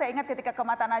cerita, saya ingat ketika ke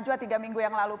Mata Najwa 3 minggu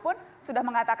yang lalu pun sudah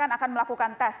mengatakan akan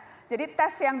melakukan tes. Jadi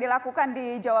tes yang dilakukan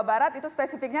di Jawa Barat itu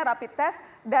spesifiknya rapid test,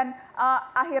 dan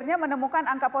akhirnya menemukan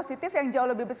angka positif yang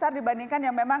jauh lebih besar dibandingkan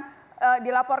yang memang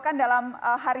dilaporkan dalam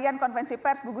harian konvensi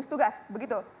pers gugus tugas,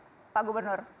 begitu Pak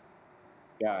Gubernur?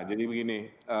 Ya, jadi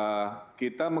begini,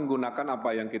 kita menggunakan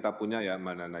apa yang kita punya ya,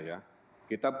 Mbak Nana ya.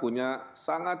 Kita punya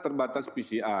sangat terbatas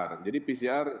PCR. Jadi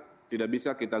PCR tidak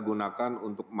bisa kita gunakan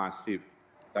untuk masif.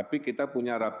 Tapi kita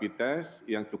punya rapid test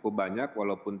yang cukup banyak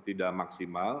walaupun tidak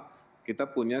maksimal. Kita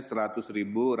punya 100.000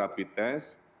 rapid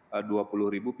test,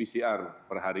 20.000 PCR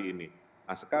per hari ini.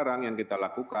 Nah sekarang yang kita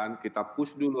lakukan, kita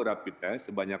push dulu rapid test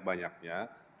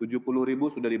sebanyak-banyaknya. 70.000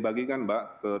 sudah dibagikan, Mbak,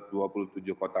 ke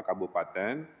 27 kota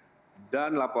kabupaten.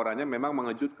 Dan laporannya memang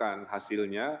mengejutkan,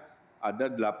 hasilnya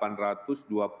ada 820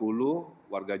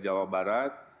 warga Jawa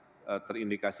Barat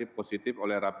terindikasi positif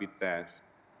oleh rapid test.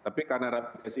 Tapi karena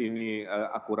rapid test ini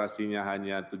akurasinya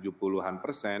hanya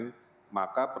 70-an%,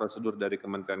 maka prosedur dari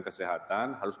Kementerian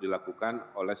Kesehatan harus dilakukan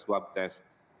oleh swab test.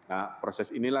 Nah, proses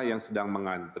inilah yang sedang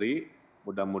mengantri,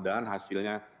 mudah-mudahan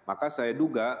hasilnya. Maka saya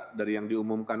duga dari yang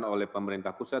diumumkan oleh pemerintah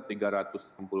pusat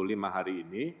 365 hari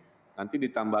ini, nanti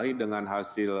ditambahi dengan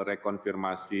hasil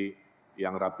rekonfirmasi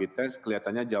yang rapid test,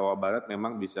 kelihatannya Jawa Barat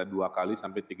memang bisa 2 kali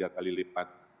sampai 3 kali lipat.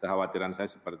 Kekhawatiran saya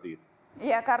seperti itu.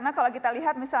 Iya, karena kalau kita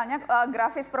lihat misalnya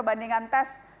grafis perbandingan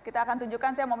tes, kita akan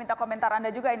tunjukkan, saya mau minta komentar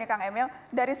Anda juga ini Kang Emil,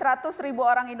 dari 100.000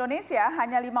 orang Indonesia,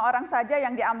 hanya 5 orang saja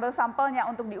yang diambil sampelnya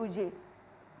untuk diuji.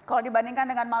 Kalau dibandingkan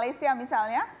dengan Malaysia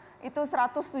misalnya, itu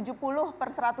 170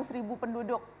 per 100.000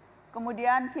 penduduk.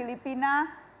 Kemudian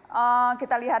Filipina,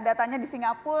 kita lihat datanya di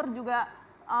Singapura juga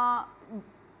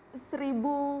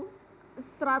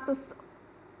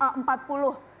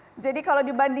 1.140. Jadi kalau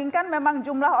dibandingkan memang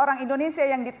jumlah orang Indonesia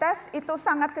yang dites itu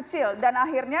sangat kecil dan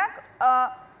akhirnya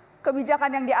kebijakan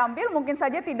yang diambil mungkin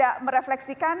saja tidak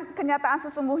merefleksikan kenyataan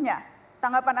sesungguhnya.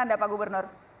 Tanggapan Anda Pak Gubernur?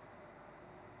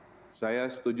 Saya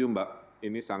setuju Mbak,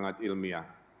 ini sangat ilmiah.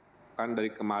 Kan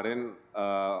dari kemarin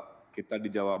kita di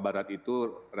Jawa Barat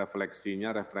itu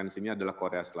referensinya adalah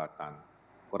Korea Selatan.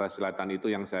 Korea Selatan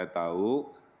itu yang saya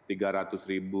tahu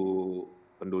 300.000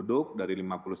 penduduk dari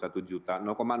 51 juta,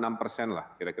 0,6% lah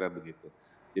kira-kira begitu.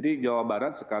 Jadi Jawa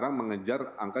Barat sekarang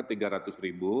mengejar angka 300.000,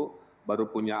 baru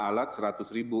punya alat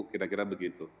 100.000 kira-kira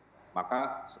begitu.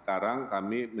 Maka sekarang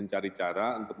kami mencari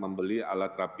cara untuk membeli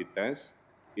alat rapid test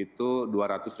itu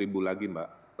 200.000 lagi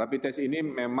Mbak. Rapid test ini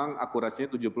memang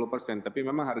akurasinya 70%, tapi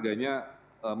memang harganya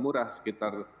murah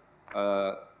sekitar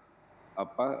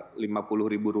 50.000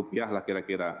 rupiah lah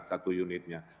kira-kira satu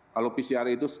unitnya. Kalau PCR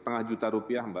itu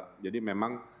Rp500.000 Mbak, jadi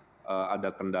memang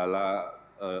ada kendala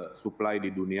supply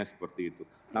di dunia seperti itu.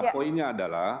 Nah poinnya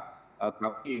adalah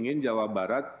kami ingin Jawa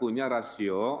Barat punya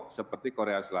rasio seperti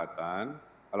Korea Selatan.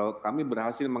 Kalau kami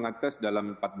berhasil mengetes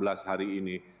dalam 14 hari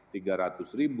ini 300.000,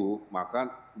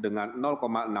 maka dengan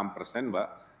 0,6% Mbak,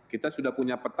 kita sudah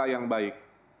punya peta yang baik.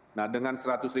 Nah dengan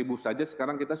 100.000 saja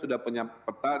sekarang kita sudah punya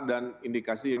peta dan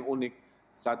indikasi yang unik.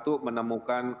 Satu,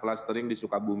 menemukan clustering di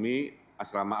Sukabumi,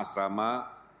 asrama-asrama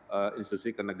institusi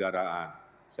kenegaraan.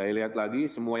 Saya lihat lagi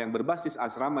semua yang berbasis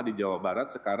asrama di Jawa Barat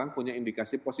sekarang punya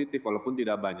indikasi positif walaupun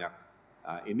tidak banyak.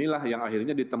 Nah, inilah yang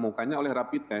akhirnya ditemukannya oleh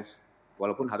rapid test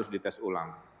walaupun harus dites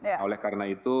ulang. Nah, oleh karena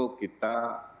itu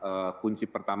kita kunci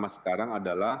pertama sekarang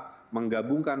adalah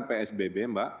menggabungkan PSBB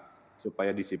Mbak supaya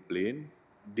disiplin,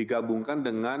 digabungkan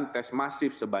dengan tes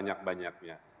masif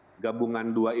sebanyak-banyaknya. Gabungan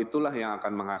dua itulah yang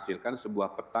akan menghasilkan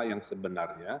sebuah peta yang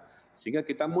sebenarnya, sehingga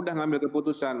kita mudah ngambil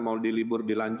keputusan mau dilibur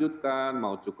dilanjutkan,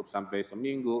 mau cukup sampai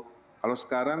seminggu. Kalau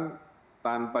sekarang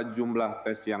tanpa jumlah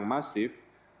tes yang masif,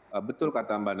 betul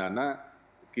kata Mbak Nana,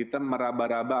 kita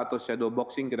meraba-raba atau shadow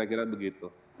boxing kira-kira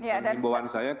begitu. Ya, dan himbauan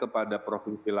saya kepada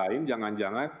provinsi lain,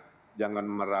 jangan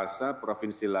merasa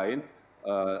provinsi lain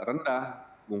rendah,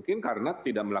 mungkin karena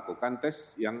tidak melakukan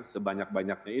tes yang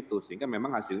sebanyak-banyaknya itu, sehingga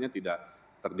memang hasilnya tidak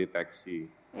terdeteksi.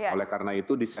 Ya. Oleh karena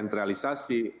itu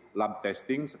desentralisasi lab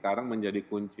testing sekarang menjadi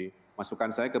kunci.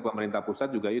 Masukan saya ke pemerintah pusat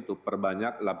juga itu,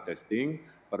 perbanyak lab testing,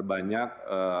 perbanyak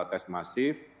tes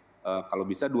masif. Kalau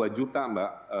bisa 2 juta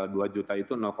Mbak, 2 juta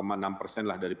itu 0,6%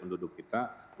 lah dari penduduk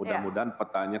kita. Mudah-mudahan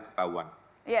petanya ketahuan.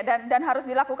 Iya, dan harus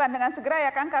dilakukan dengan segera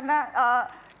ya Kang, karena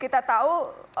kita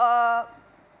tahu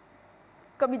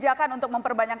kebijakan untuk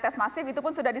memperbanyak tes masif itu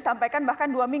pun sudah disampaikan bahkan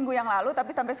 2 minggu yang lalu,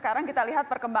 tapi sampai sekarang kita lihat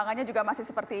perkembangannya juga masih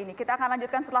seperti ini. Kita akan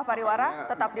lanjutkan setelah pariwara,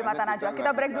 tetap di Mata Najwa.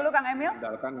 Kita break dulu Kang Emil.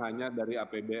 Andalkan hanya dari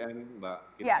APBN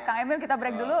Mbak. Ya Kang Emil, kita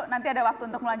break dulu, nanti ada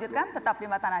waktu untuk melanjutkan, tetap di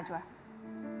Mata Najwa.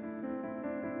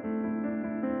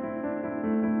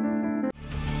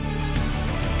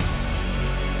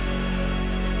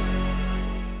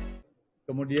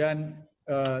 Kemudian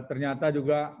ternyata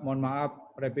juga, mohon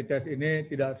maaf, rapid test ini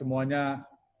tidak semuanya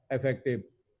efektif.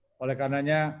 Oleh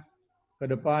karenanya, ke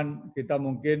depan kita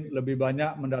mungkin lebih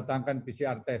banyak mendatangkan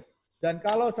PCR test. Dan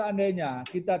kalau seandainya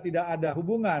kita tidak ada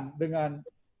hubungan dengan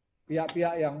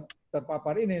pihak-pihak yang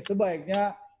terpapar ini,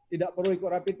 sebaiknya tidak perlu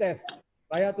ikut rapid test.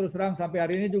 Saya terus terang sampai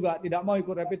hari ini juga tidak mau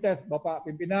ikut rapid test, Bapak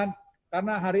Pimpinan,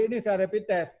 karena hari ini saya rapid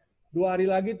test, 2 hari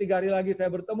lagi, 3 hari lagi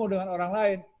saya bertemu dengan orang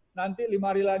lain, nanti 5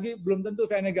 hari lagi belum tentu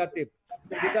saya negatif.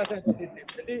 Bisa saya positif.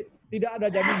 Jadi tidak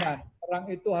ada jaminan orang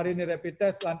itu hari ini rapid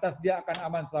test lantas dia akan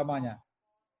aman selamanya.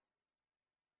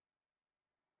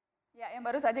 Ya, yang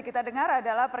baru saja kita dengar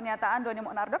adalah pernyataan Doni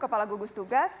Monardo, Kepala Gugus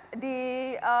Tugas,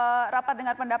 di rapat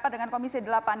dengar pendapat dengan Komisi 8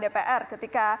 DPR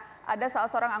ketika ada salah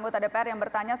seorang anggota DPR yang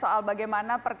bertanya soal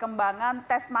bagaimana perkembangan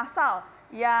tes massal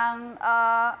yang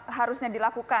harusnya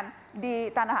dilakukan di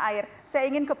tanah air. Saya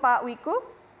ingin ke Pak Wiku,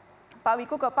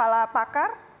 Kepala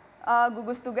Pakar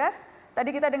gugus tugas.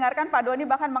 Tadi kita dengarkan Pak Doni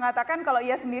bahkan mengatakan kalau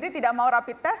ia sendiri tidak mau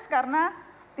rapid test karena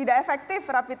tidak efektif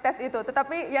rapid test itu.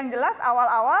 Tetapi yang jelas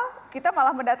awal-awal kita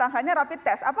malah mendatangkannya rapid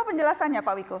test. Apa penjelasannya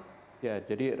Pak Wiko? Ya,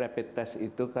 jadi rapid test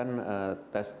itu kan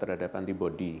tes terhadap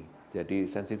antibody. Jadi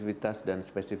sensitivitas dan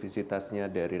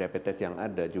spesifisitasnya dari rapid test yang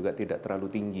ada juga tidak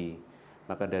terlalu tinggi.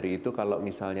 Maka dari itu kalau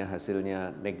misalnya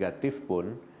hasilnya negatif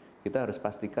pun, kita harus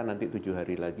pastikan nanti 7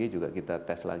 hari lagi juga kita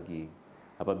tes lagi.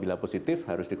 Apabila positif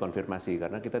harus dikonfirmasi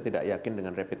karena kita tidak yakin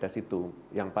dengan rapid test itu.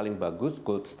 Yang paling bagus,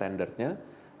 gold standardnya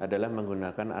adalah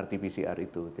menggunakan RT-PCR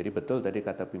itu. Jadi betul tadi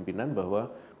kata pimpinan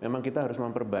bahwa memang kita harus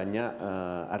memperbanyak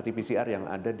RT-PCR yang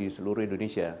ada di seluruh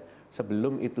Indonesia.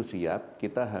 Sebelum itu siap,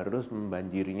 kita harus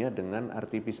membanjirinya dengan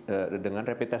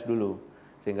rapid test dulu.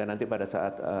 Sehingga nanti pada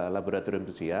saat laboratorium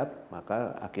itu siap,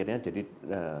 maka akhirnya jadi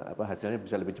hasilnya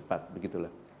bisa lebih cepat,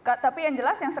 begitulah. Tapi yang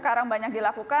jelas yang sekarang banyak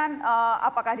dilakukan,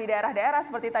 apakah di daerah-daerah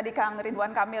seperti tadi Kang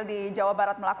Ridwan Kamil di Jawa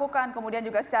Barat melakukan, kemudian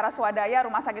juga secara swadaya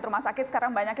rumah sakit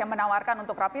sekarang banyak yang menawarkan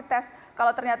untuk rapid test.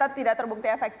 Kalau ternyata tidak terbukti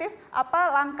efektif,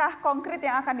 apa langkah konkret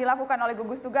yang akan dilakukan oleh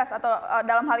gugus tugas atau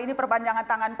dalam hal ini perpanjangan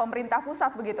tangan pemerintah pusat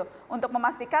begitu, untuk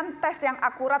memastikan tes yang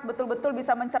akurat betul-betul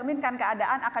bisa mencerminkan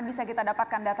keadaan akan bisa kita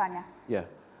dapatkan datanya? Ya.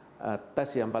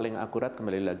 Tes yang paling akurat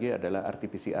kembali lagi adalah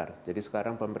RT-PCR. Jadi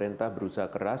sekarang pemerintah berusaha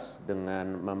keras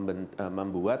dengan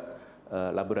membuat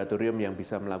laboratorium yang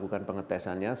bisa melakukan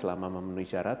pengetesannya selama memenuhi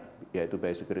syarat, yaitu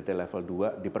biosecurity level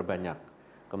 2 diperbanyak.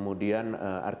 Kemudian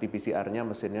RT-PCR-nya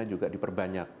mesinnya juga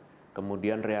diperbanyak.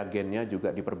 Kemudian reagennya juga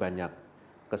diperbanyak.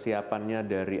 Kesiapannya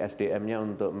dari SDM-nya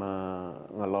untuk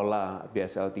mengelola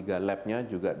BSL-3 lab-nya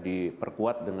juga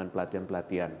diperkuat dengan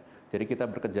pelatihan-pelatihan. Jadi kita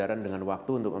berkejaran dengan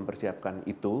waktu untuk mempersiapkan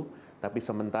itu, tapi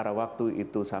sementara waktu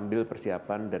itu sambil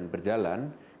persiapan dan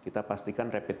berjalan, kita pastikan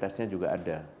rapid test-nya juga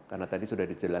ada. Karena tadi sudah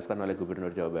dijelaskan oleh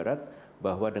Gubernur Jawa Barat,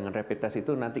 bahwa dengan rapid test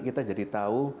itu nanti kita jadi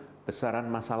tahu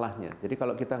besaran masalahnya. Jadi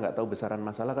kalau kita nggak tahu besaran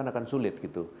masalah kan akan sulit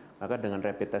gitu. Maka dengan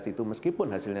rapid test itu meskipun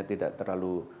hasilnya tidak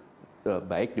terlalu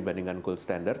baik dibandingkan gold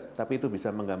standard, tapi itu bisa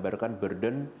menggambarkan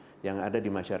burden yang ada di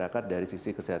masyarakat dari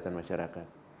sisi kesehatan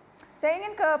masyarakat. Saya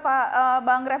ingin ke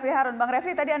Bang Refli Harun. Bang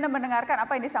Refli, tadi Anda mendengarkan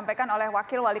apa yang disampaikan oleh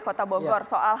Wakil Wali Kota Bogor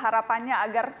soal harapannya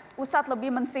agar pusat lebih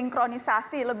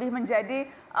mensinkronisasi, lebih menjadi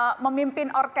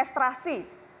memimpin orkestrasi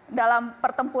dalam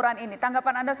pertempuran ini.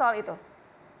 Tanggapan Anda soal itu?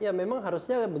 Ya memang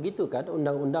harusnya begitu kan.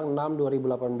 Undang-Undang 6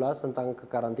 2018 tentang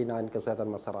kekarantinaan kesehatan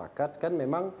masyarakat kan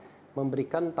memang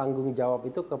memberikan tanggung jawab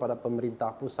itu kepada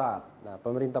pemerintah pusat. Nah,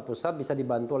 pemerintah pusat bisa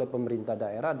dibantu oleh pemerintah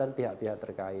daerah dan pihak-pihak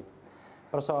terkait.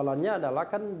 Persoalannya adalah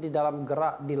kan di dalam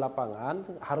gerak di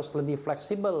lapangan harus lebih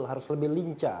fleksibel, harus lebih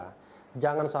lincah.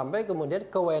 Jangan sampai kemudian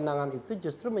kewenangan itu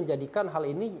justru menjadikan hal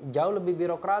ini jauh lebih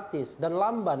birokratis dan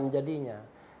lamban jadinya.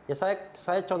 Ya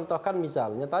saya contohkan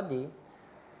misalnya tadi,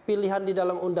 pilihan di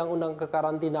dalam undang-undang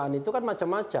kekarantinaan itu kan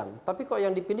macam-macam. Tapi kok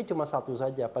yang dipilih cuma satu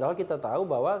saja. Padahal kita tahu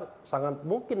bahwa sangat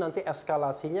mungkin nanti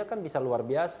eskalasinya kan bisa luar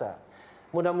biasa.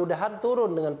 Mudah-mudahan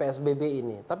turun dengan PSBB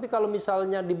ini. Tapi kalau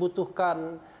misalnya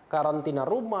dibutuhkan karantina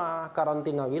rumah,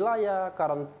 karantina wilayah,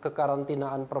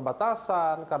 kekarantinaan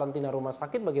perbatasan, karantina rumah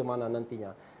sakit bagaimana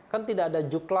nantinya? Kan tidak ada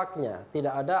juklaknya,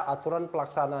 tidak ada aturan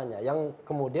pelaksananya yang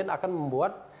kemudian akan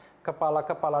membuat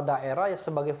kepala-kepala daerah yang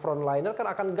sebagai frontliner kan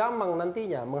akan gamang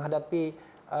nantinya menghadapi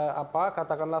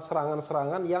katakanlah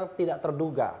serangan-serangan yang tidak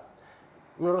terduga.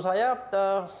 Menurut saya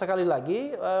sekali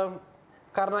lagi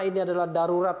karena ini adalah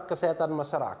darurat kesehatan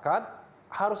masyarakat,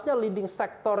 harusnya leading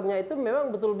sektornya itu memang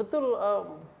betul-betul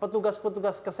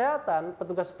petugas-petugas kesehatan,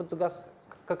 petugas-petugas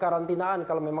kekarantinaan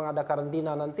kalau memang ada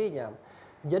karantina nantinya.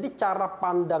 Jadi cara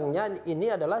pandangnya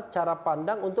ini adalah cara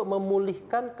pandang untuk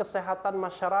memulihkan kesehatan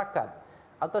masyarakat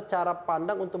atau cara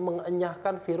pandang untuk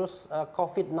mengenyahkan virus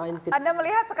COVID-19. Anda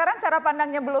melihat sekarang cara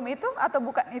pandangnya belum itu atau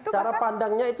bukan itu? Cara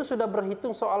pandangnya itu sudah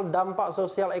berhitung soal dampak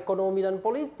sosial, ekonomi, dan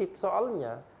politik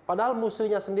soalnya. Padahal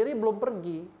musuhnya sendiri belum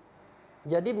pergi.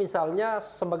 Jadi misalnya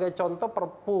sebagai contoh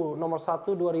Perpu nomor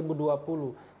 1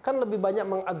 2020 kan lebih banyak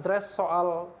mengadres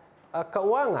soal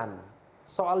keuangan,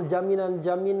 soal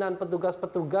jaminan-jaminan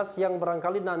petugas-petugas yang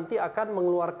barangkali nanti akan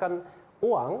mengeluarkan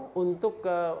uang untuk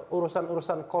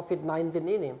urusan-urusan COVID-19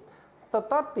 ini.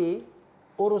 Tetapi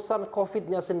urusan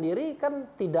COVID-nya sendiri kan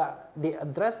tidak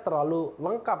diadres terlalu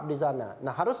lengkap di sana.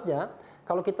 Nah harusnya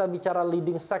kalau kita bicara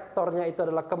leading sektornya itu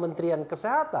adalah Kementerian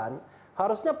Kesehatan,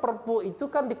 harusnya Perpu itu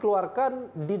kan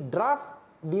dikeluarkan di draft,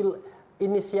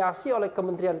 diinisiasi oleh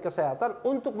Kementerian Kesehatan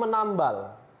untuk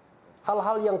menambal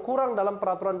hal-hal yang kurang dalam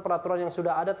peraturan-peraturan yang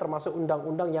sudah ada termasuk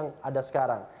undang-undang yang ada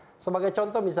sekarang. Sebagai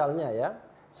contoh misalnya ya,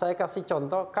 saya kasih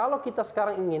contoh, kalau kita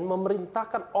sekarang ingin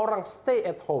memerintahkan orang stay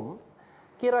at home,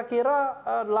 kira-kira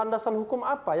landasan hukum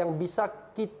apa yang bisa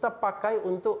kita pakai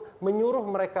untuk menyuruh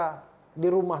mereka di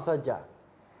rumah saja?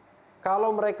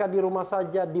 Kalau mereka di rumah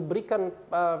saja diberikan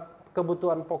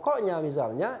kebutuhan pokoknya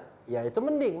misalnya, ya itu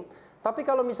mending. Tapi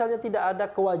kalau misalnya tidak ada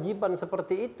kewajiban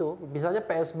seperti itu, misalnya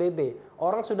PSBB,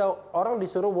 orang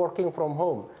disuruh working from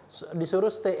home, disuruh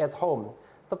stay at home.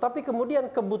 Tetapi kemudian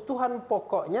kebutuhan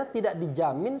pokoknya tidak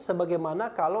dijamin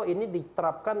sebagaimana kalau ini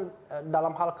diterapkan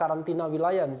dalam hal karantina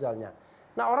wilayah misalnya.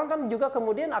 Nah, orang kan juga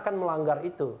kemudian akan melanggar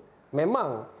itu.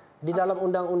 Memang di dalam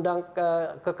undang-undang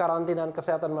kekarantinaan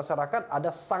kesehatan masyarakat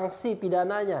ada sanksi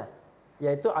pidananya,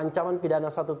 yaitu ancaman pidana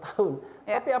 1 tahun.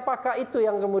 Ya. Tapi apakah itu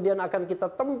yang kemudian akan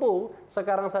kita tempuh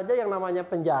sekarang saja yang namanya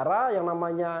penjara, yang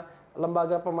namanya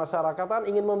lembaga pemasyarakatan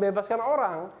ingin membebaskan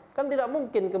orang? Kan tidak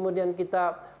mungkin kemudian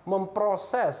kita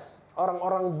memproses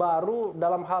orang-orang baru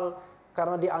dalam hal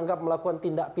karena dianggap melakukan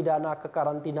tindak pidana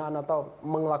kekarantinaan atau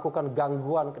melakukan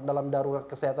gangguan dalam darurat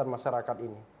kesehatan masyarakat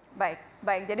ini.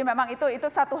 Baik. Jadi memang itu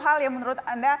satu hal yang menurut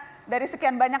Anda dari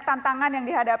sekian banyak tantangan yang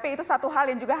dihadapi, itu satu hal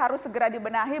yang juga harus segera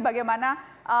dibenahi bagaimana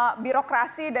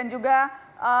birokrasi dan juga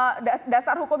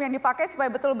dasar hukum yang dipakai supaya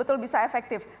betul-betul bisa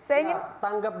efektif. Saya ingin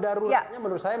tanggap daruratnya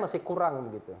menurut saya masih kurang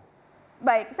begitu.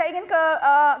 Baik, saya ingin ke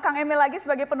Kang Emil lagi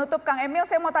sebagai penutup. Kang Emil,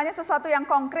 saya mau tanya sesuatu yang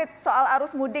konkret soal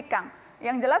arus mudik, Kang.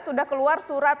 Yang jelas sudah keluar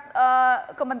surat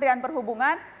Kementerian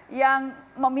Perhubungan yang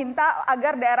meminta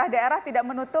agar daerah-daerah tidak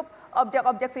menutup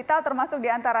objek-objek vital termasuk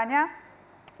diantaranya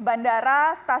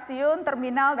bandara, stasiun,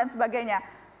 terminal, dan sebagainya.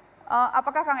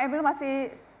 Apakah Kang Emil masih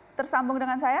tersambung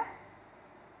dengan saya?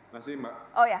 Masih, Mbak.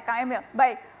 Oh ya, Kang Emil.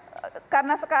 Baik,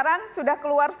 karena sekarang sudah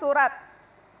keluar surat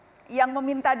yang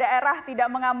meminta daerah tidak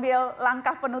mengambil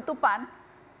langkah penutupan,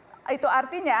 itu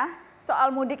artinya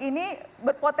soal mudik ini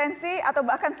berpotensi atau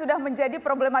bahkan sudah menjadi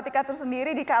problematika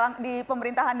tersendiri di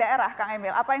pemerintahan daerah, Kang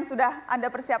Emil. Apa yang sudah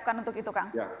Anda persiapkan untuk itu,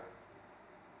 Kang? Ya.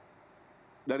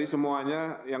 Dari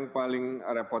semuanya yang paling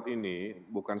repot ini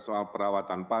bukan soal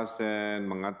perawatan pasien,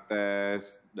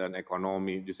 mengetes, dan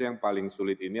ekonomi. Justru yang paling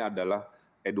sulit ini adalah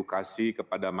edukasi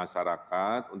kepada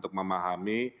masyarakat untuk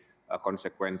memahami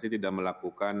konsekuensi tidak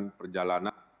melakukan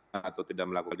perjalanan atau tidak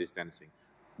melakukan distancing.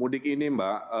 Mudik ini,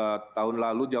 Mbak, tahun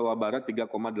lalu Jawa Barat 3,8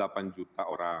 juta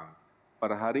orang.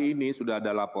 Per hari ini sudah ada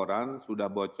laporan, sudah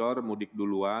bocor mudik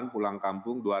duluan, pulang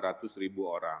kampung 200.000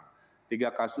 orang. 3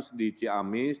 kasus di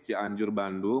Ciamis, Cianjur,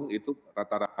 Bandung, itu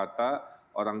rata-rata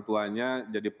orang tuanya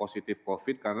jadi positif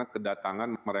COVID karena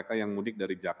kedatangan mereka yang mudik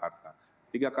dari Jakarta.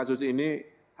 3 kasus ini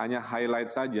hanya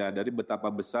highlight saja dari betapa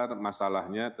besar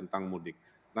masalahnya tentang mudik.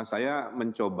 Nah, saya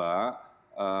mencoba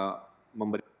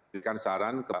memberikan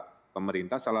saran ke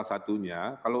pemerintah, salah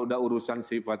satunya kalau udah urusan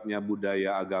sifatnya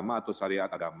budaya agama atau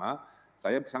syariat agama,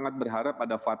 saya sangat berharap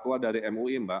ada fatwa dari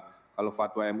MUI, Mbak. Kalau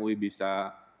fatwa MUI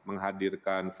bisa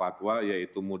menghadirkan fatwa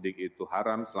yaitu mudik itu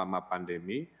haram selama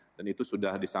pandemi, dan itu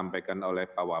sudah disampaikan oleh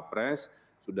Pak Wapres,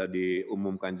 sudah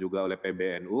diumumkan juga oleh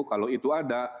PBNU. Kalau itu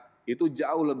ada, itu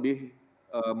jauh lebih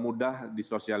mudah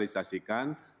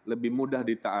disosialisasikan, lebih mudah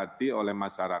ditaati oleh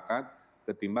masyarakat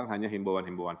ketimbang hanya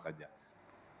himbauan-himbauan saja.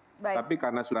 Baik. Tapi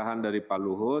karena surahan dari Pak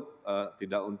Luhut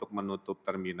tidak untuk menutup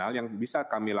terminal, yang bisa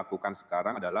kami lakukan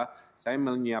sekarang adalah saya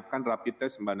menyiapkan rapid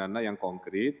test, Mbak Nana, yang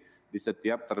konkret di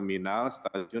setiap terminal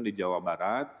stasiun di Jawa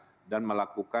Barat dan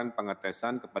melakukan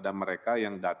pengetesan kepada mereka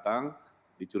yang datang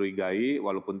dicurigai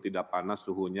walaupun tidak panas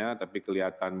suhunya tapi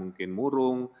kelihatan mungkin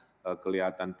murung,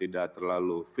 kelihatan tidak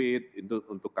terlalu fit, itu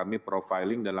untuk kami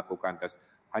profiling dan lakukan tes.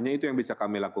 Hanya itu yang bisa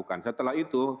kami lakukan. Setelah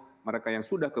itu mereka yang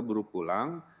sudah keburu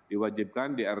pulang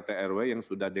diwajibkan di RT RW yang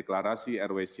sudah deklarasi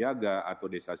RW siaga atau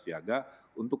desa siaga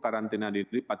untuk karantina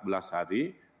diri 14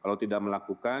 hari. Kalau tidak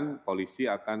melakukan, polisi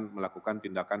akan melakukan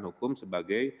tindakan hukum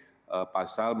sebagai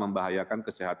pasal membahayakan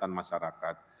kesehatan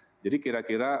masyarakat. Jadi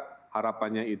kira-kira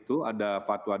harapannya itu ada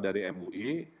fatwa dari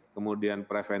MUI, kemudian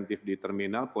preventif di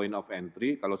terminal, point of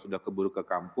entry, kalau sudah keburu ke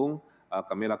kampung,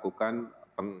 kami lakukan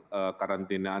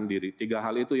karantinaan diri. 3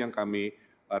 hal itu yang kami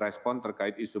respon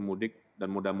terkait isu mudik, dan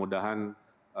mudah-mudahan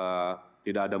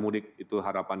tidak ada mudik, itu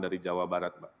harapan dari Jawa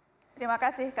Barat, Mbak. Terima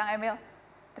kasih, Kang Emil.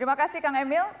 Terima kasih, Kang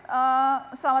Emil.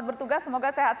 Selamat bertugas,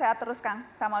 semoga sehat-sehat terus, Kang.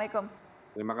 Assalamualaikum.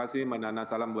 Terima kasih, Mbak Nana.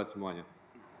 Salam buat semuanya.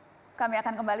 Kami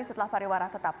akan kembali setelah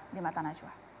pariwara, tetap di Mata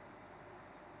Najwa.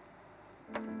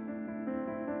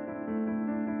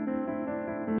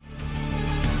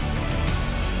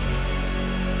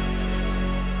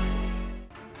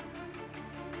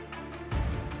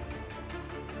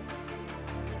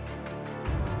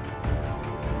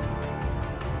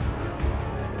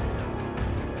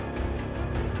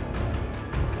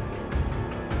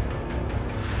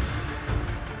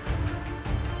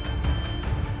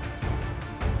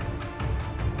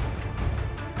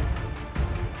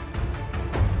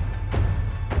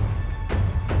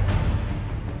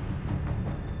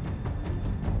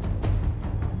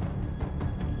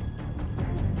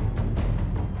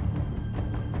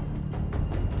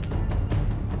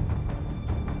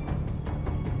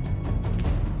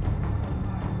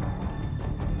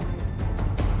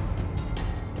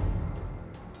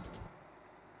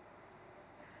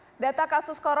 Data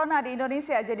kasus corona di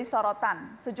Indonesia jadi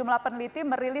sorotan. Sejumlah peneliti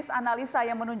merilis analisa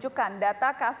yang menunjukkan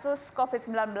data kasus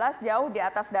COVID-19 jauh di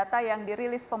atas data yang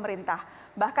dirilis pemerintah.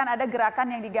 Bahkan ada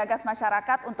gerakan yang digagas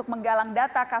masyarakat untuk menggalang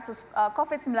data kasus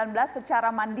COVID-19 secara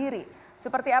mandiri.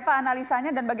 Seperti apa analisanya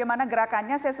dan bagaimana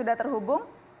gerakannya? Saya sudah terhubung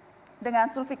dengan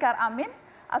Zulfikar Amin,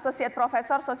 Associate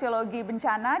Profesor Sosiologi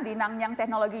Bencana di Nanyang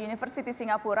Technology University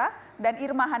Singapura, dan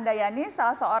Irma Handayani,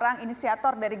 salah seorang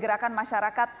inisiator dari Gerakan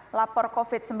Masyarakat Lapor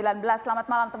COVID-19. Selamat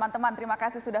malam teman-teman, terima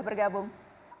kasih sudah bergabung.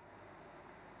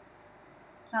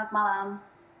 Selamat malam.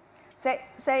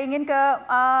 Saya ingin ke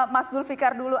Mas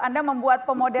Zulfikar dulu. Anda membuat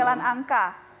pemodelan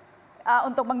angka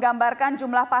untuk menggambarkan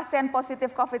jumlah pasien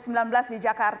positif COVID-19 di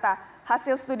Jakarta.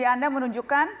 Hasil studi Anda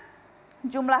menunjukkan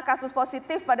jumlah kasus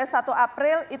positif pada 1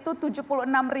 April itu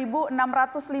 76.605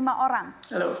 orang.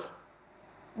 Halo.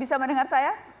 Bisa mendengar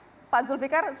saya? Pak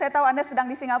Zulfikar, saya tahu Anda sedang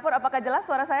di Singapura. Apakah jelas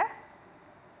suara saya?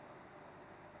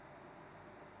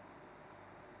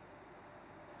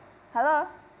 Halo?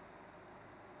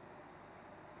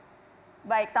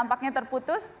 Baik, tampaknya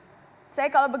terputus.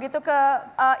 Saya kalau begitu ke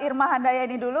Irma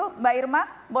Handayani dulu. Mbak Irma,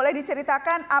 boleh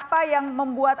diceritakan apa yang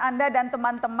membuat Anda dan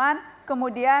teman-teman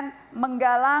kemudian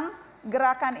menggalang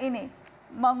gerakan ini,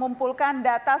 mengumpulkan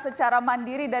data secara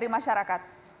mandiri dari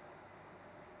masyarakat?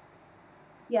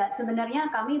 Ya, sebenarnya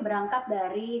kami berangkat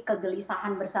dari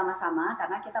kegelisahan bersama-sama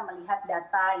karena kita melihat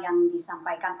data yang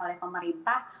disampaikan oleh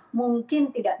pemerintah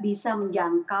mungkin tidak bisa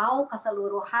menjangkau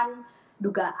keseluruhan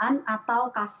dugaan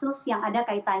atau kasus yang ada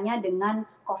kaitannya dengan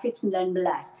COVID-19.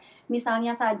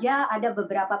 Misalnya saja ada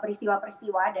beberapa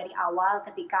peristiwa-peristiwa dari awal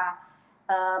ketika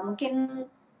mungkin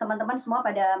teman-teman semua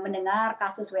pada mendengar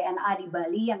kasus WNA di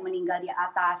Bali yang meninggal di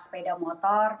atas sepeda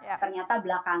motor. Ya. Ternyata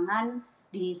belakangan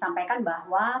disampaikan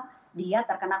bahwa dia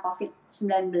terkena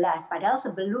COVID-19. Padahal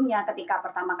sebelumnya ketika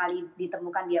pertama kali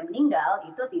ditemukan dia meninggal,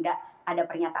 itu tidak ada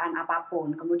pernyataan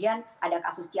apapun. Kemudian ada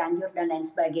kasus Cianjur dan lain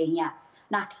sebagainya.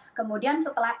 Nah, kemudian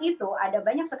setelah itu ada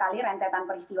banyak sekali rentetan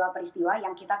peristiwa-peristiwa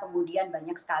yang kita kemudian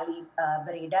banyak sekali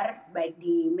beredar baik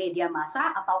di media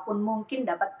massa ataupun mungkin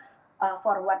dapat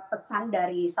forward pesan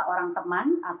dari seorang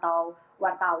teman atau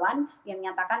wartawan yang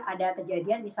menyatakan ada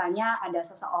kejadian misalnya ada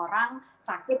seseorang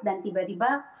sakit dan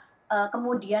tiba-tiba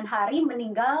kemudian hari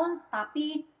meninggal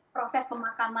tapi proses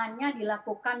pemakamannya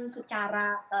dilakukan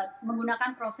secara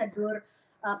menggunakan prosedur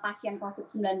pasien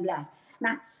COVID-19.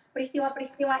 Nah,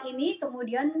 peristiwa-peristiwa ini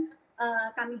kemudian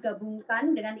kami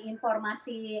gabungkan dengan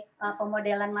informasi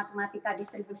pemodelan matematika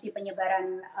distribusi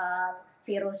penyebaran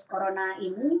virus corona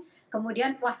ini.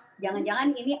 Kemudian, wah,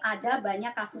 jangan-jangan ini ada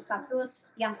banyak kasus-kasus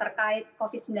yang terkait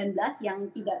COVID-19 yang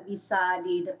tidak bisa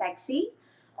dideteksi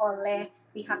oleh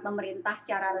pihak pemerintah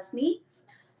secara resmi,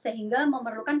 sehingga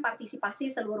memerlukan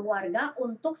partisipasi seluruh warga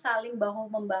untuk saling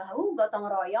bahu-membahu, gotong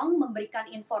royong, memberikan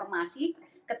informasi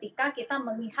ketika kita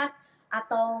melihat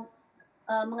atau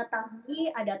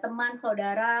mengetahui ada teman,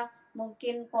 saudara,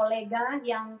 mungkin kolega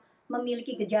yang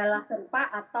memiliki gejala serupa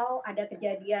atau ada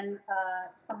kejadian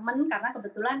teman karena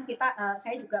kebetulan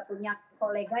saya juga punya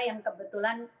kolega yang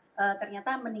kebetulan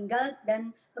ternyata meninggal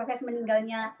dan proses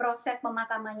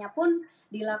pemakamannya pun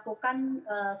dilakukan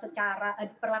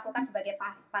diperlakukan sebagai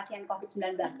pasien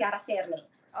COVID-19 secara serial.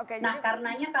 Oke, nah,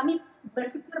 karenanya kami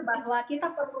berpikir bahwa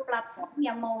kita perlu platform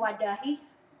yang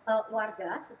mewadahi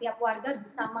warga, setiap warga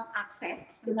bisa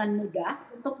mengakses dengan mudah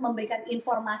untuk memberikan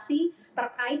informasi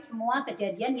terkait semua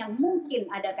kejadian yang mungkin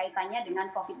ada kaitannya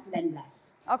dengan COVID-19.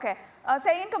 Oke,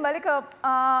 saya ingin kembali ke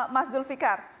Mas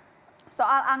Zulfikar.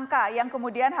 Soal angka yang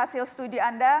kemudian hasil studi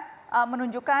Anda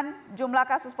menunjukkan jumlah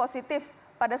kasus positif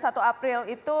pada 1 April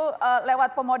itu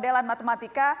lewat pemodelan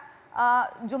matematika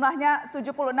jumlahnya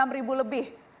 76.000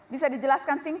 lebih. Bisa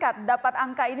dijelaskan singkat, dapat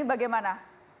angka ini bagaimana?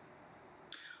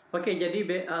 Oke, jadi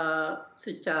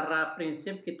secara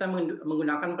prinsip kita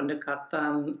menggunakan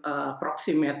pendekatan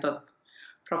proxy method.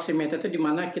 Proxy method itu di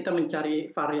mana kita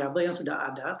mencari variabel yang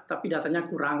sudah ada, tapi datanya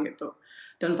kurang gitu.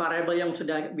 Dan variabel yang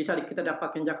sudah bisa kita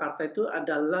dapatkan di Jakarta itu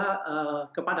adalah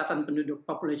kepadatan penduduk,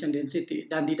 population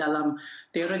density. Dan di dalam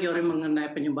teori-teori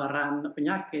mengenai penyebaran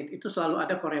penyakit, itu selalu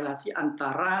ada korelasi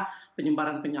antara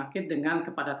penyebaran penyakit dengan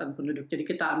kepadatan penduduk. Jadi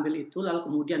kita ambil itu, lalu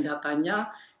kemudian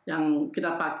datanya yang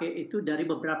kita pakai itu dari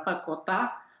beberapa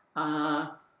kota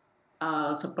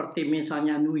seperti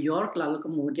misalnya New York, lalu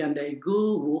kemudian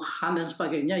Daegu, Wuhan, dan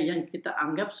sebagainya yang kita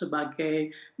anggap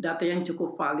sebagai data yang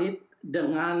cukup valid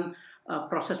dengan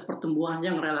proses pertumbuhan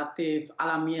yang relatif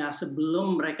alamiah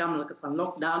sebelum mereka melakukan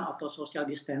lockdown atau social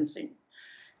distancing.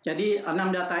 Jadi 6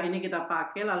 data ini kita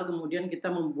pakai, lalu kemudian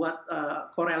kita membuat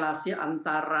korelasi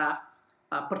antara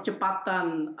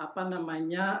percepatan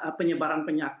penyebaran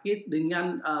penyakit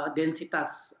dengan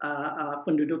densitas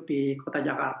penduduk di Kota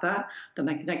Jakarta,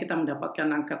 dan akhirnya kita mendapatkan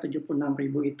angka 76.000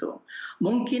 itu.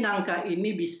 Mungkin angka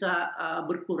ini bisa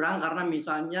berkurang karena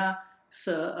misalnya 2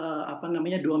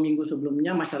 minggu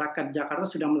sebelumnya masyarakat Jakarta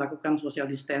sudah melakukan social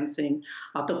distancing,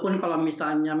 ataupun kalau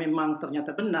misalnya memang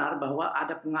ternyata benar bahwa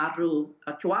ada pengaruh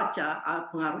cuaca,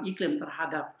 pengaruh iklim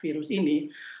terhadap virus ini,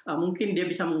 mungkin dia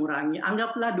bisa mengurangi,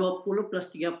 anggaplah 20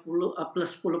 plus 30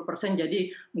 plus 10%,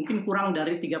 jadi mungkin kurang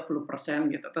dari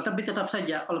 30% gitu. Tetapi tetap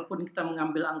saja kalaupun kita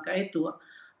mengambil angka itu,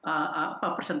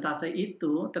 persentase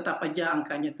itu, tetap aja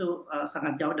angkanya itu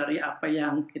sangat jauh dari apa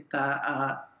yang kita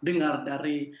dengar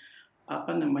dari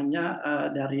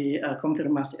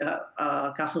konfirmasi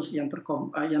kasus yang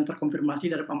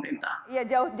terkonfirmasi dari pemerintah.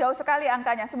 Iya, jauh sekali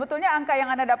angkanya. Sebetulnya angka yang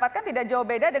Anda dapatkan tidak jauh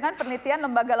beda dengan penelitian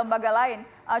lembaga-lembaga lain.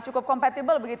 Cukup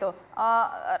kompatibel begitu.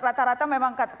 Rata-rata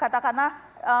memang katakanlah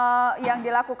yang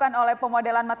dilakukan oleh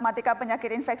pemodelan matematika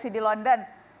penyakit infeksi di London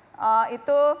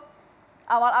itu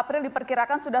awal April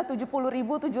diperkirakan sudah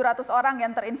 70.700 orang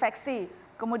yang terinfeksi.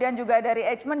 Kemudian juga dari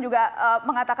Edgeman juga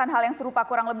mengatakan hal yang serupa,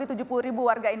 kurang lebih 70.000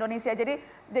 warga Indonesia.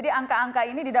 Jadi angka-angka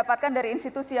ini didapatkan dari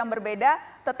institusi yang berbeda,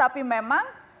 tetapi memang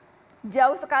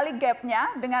jauh sekali gapnya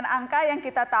dengan angka yang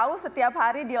kita tahu setiap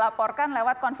hari dilaporkan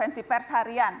lewat konferensi pers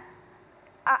harian.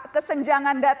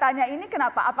 Kesenjangan datanya ini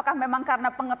kenapa? Apakah memang karena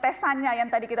pengetesannya yang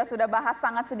tadi kita sudah bahas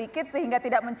sangat sedikit sehingga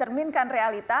tidak mencerminkan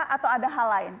realita, atau ada hal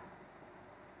lain?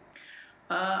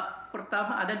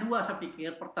 Pertama, ada dua saya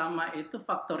pikir. Pertama itu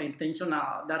faktor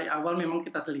intensional. Dari awal memang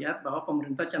kita lihat bahwa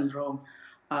pemerintah cenderung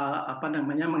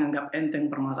menganggap enteng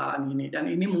permasalahan ini,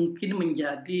 dan ini mungkin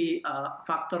menjadi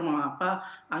faktor mengapa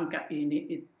angka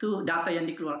ini itu, data yang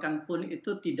dikeluarkan pun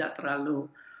itu tidak terlalu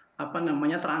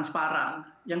transparan.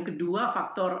 Yang kedua,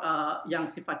 faktor yang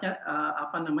sifatnya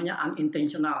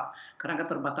unintentional, karena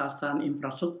keterbatasan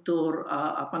infrastruktur,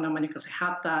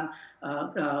 kesehatan,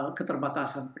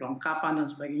 keterbatasan perlengkapan dan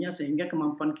sebagainya, sehingga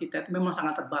kemampuan kita itu memang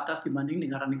sangat terbatas dibanding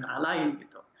negara-negara lain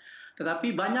gitu.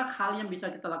 Tetapi banyak hal yang bisa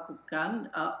kita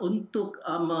lakukan untuk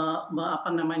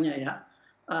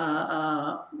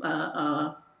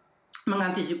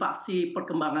mengantisipasi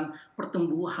perkembangan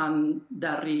pertumbuhan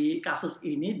dari kasus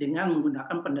ini dengan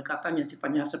menggunakan pendekatan yang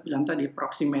sifatnya saya bilang tadi,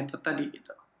 proximate tadi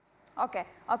gitu.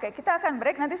 Oke, kita akan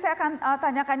break. Nanti saya akan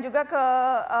tanyakan juga ke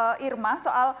Irma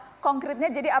soal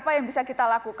konkretnya. Jadi apa yang bisa kita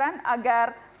lakukan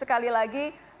agar sekali lagi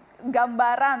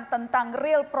gambaran tentang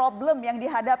real problem yang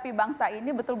dihadapi bangsa ini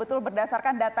betul-betul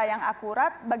berdasarkan data yang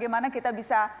akurat. Bagaimana kita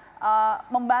bisa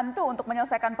membantu untuk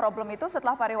menyelesaikan problem itu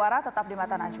setelah pariwara. Tetap di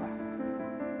Mata Najwa.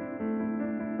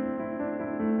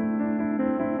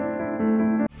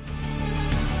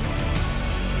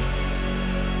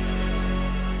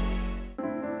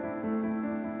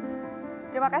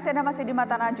 Terima kasih Anda masih di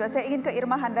Mata Najwa. Saya ingin ke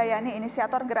Irma Handayani,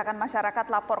 inisiator Gerakan Masyarakat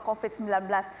Lapor COVID-19.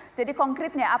 Jadi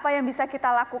konkretnya apa yang bisa kita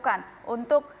lakukan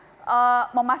untuk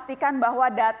memastikan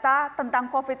bahwa data tentang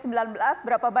COVID-19,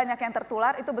 berapa banyak yang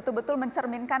tertular, itu betul-betul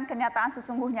mencerminkan kenyataan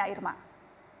sesungguhnya, Irma?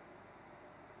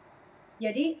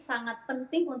 Jadi sangat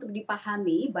penting untuk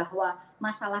dipahami bahwa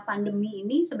masalah pandemi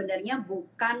ini sebenarnya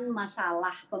bukan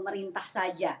masalah pemerintah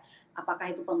saja.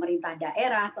 Apakah itu pemerintah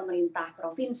daerah, pemerintah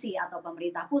provinsi, atau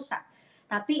pemerintah pusat.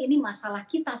 Tapi ini masalah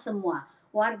kita semua,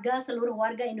 seluruh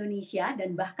warga Indonesia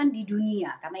dan bahkan di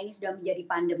dunia, karena ini sudah menjadi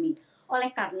pandemi.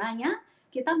 Oleh karenanya,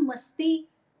 kita mesti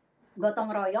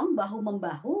gotong royong,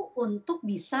 bahu-membahu untuk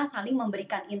bisa saling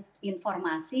memberikan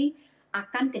informasi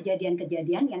akan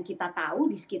kejadian-kejadian yang kita tahu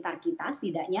di sekitar kita,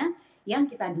 setidaknya yang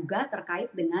kita duga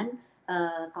terkait dengan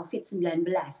COVID-19.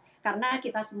 Karena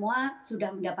kita semua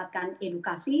sudah mendapatkan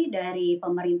edukasi dari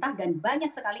pemerintah dan banyak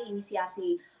sekali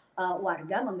inisiasi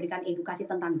warga memberikan edukasi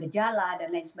tentang gejala dan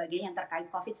lain sebagainya yang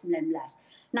terkait COVID-19.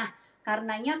 Nah,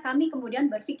 karenanya kami kemudian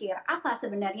berpikir apa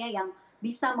sebenarnya yang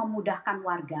bisa memudahkan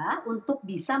warga untuk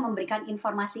bisa memberikan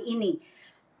informasi ini.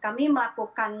 Kami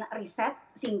melakukan riset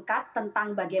singkat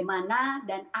tentang bagaimana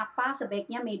dan apa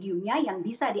sebaiknya mediumnya yang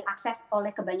bisa diakses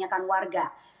oleh kebanyakan warga.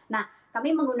 Nah,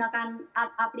 kami menggunakan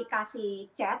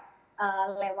aplikasi chat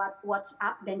lewat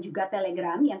WhatsApp dan juga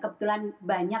Telegram yang kebetulan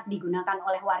banyak digunakan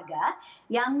oleh warga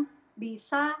yang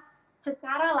bisa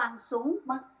secara langsung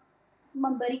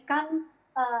memberikan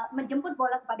menjemput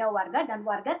bola kepada warga dan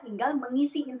warga tinggal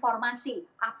mengisi informasi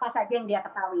apa saja yang dia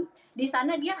ketahui. Di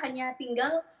sana dia hanya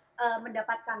tinggal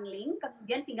mendapatkan link,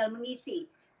 kemudian tinggal mengisi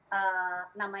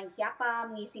namanya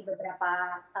siapa, mengisi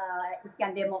beberapa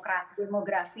isian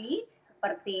demografi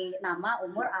seperti nama,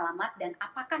 umur, alamat, dan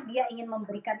apakah dia ingin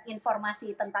memberikan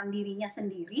informasi tentang dirinya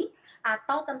sendiri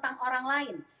atau tentang orang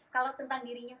lain. Kalau tentang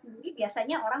dirinya sendiri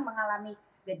biasanya orang mengalami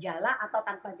gejala atau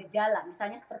tanpa gejala,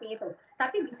 misalnya seperti itu.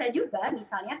 Tapi bisa juga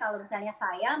misalnya kalau misalnya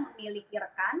saya memiliki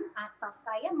rekan atau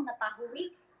saya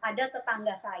mengetahui ada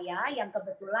tetangga saya yang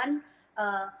kebetulan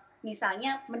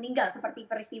misalnya meninggal, seperti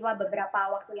peristiwa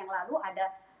beberapa waktu yang lalu ada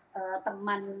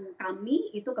teman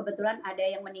kami itu kebetulan ada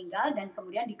yang meninggal dan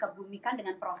kemudian dikebumikan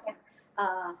dengan proses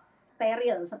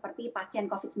steril seperti pasien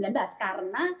COVID-19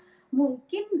 karena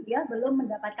mungkin dia belum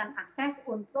mendapatkan akses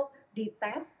untuk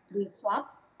dites, di swab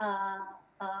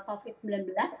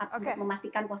COVID-19 untuk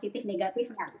memastikan positif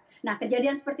negatifnya. Nah,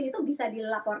 kejadian seperti itu bisa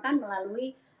dilaporkan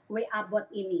melalui WA bot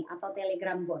ini atau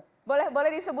Telegram bot.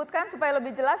 Boleh disebutkan supaya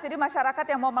lebih jelas. Jadi masyarakat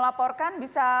yang mau melaporkan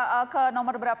bisa ke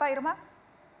nomor berapa, Irma?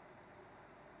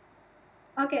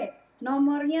 Oke,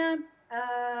 nomornya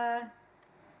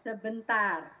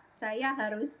sebentar. Saya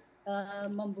harus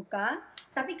membuka,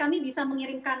 tapi kami bisa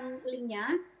mengirimkan linknya.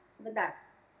 Sebentar.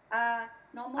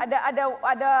 Nomor...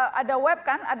 Ada web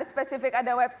kan, ada spesifik,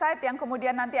 ada website yang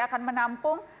kemudian nanti akan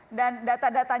menampung dan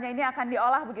data-datanya ini akan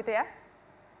diolah begitu ya?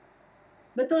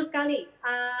 Betul sekali.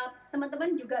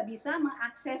 Teman-teman juga bisa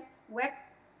mengakses web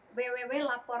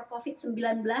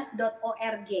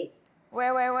www.laporcovid19.org.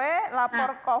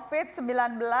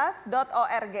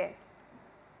 www.laporcovid19.org.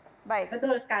 Baik.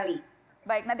 Betul sekali.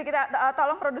 Baik, nanti kita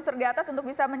tolong produser di atas untuk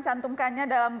bisa mencantumkannya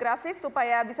dalam grafis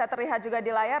supaya bisa terlihat juga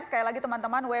di layar. Sekali lagi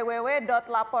teman-teman,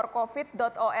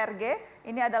 www.laporcovid.org.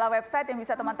 Ini adalah website yang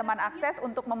bisa teman-teman akses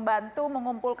untuk membantu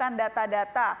mengumpulkan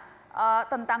data-data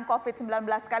tentang COVID-19.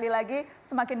 Sekali lagi,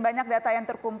 semakin banyak data yang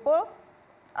terkumpul,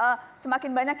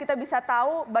 semakin banyak kita bisa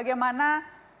tahu bagaimana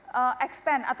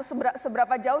extend atau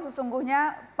seberapa jauh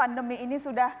sesungguhnya pandemi ini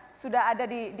sudah ada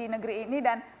di negeri ini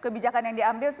dan kebijakan yang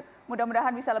diambil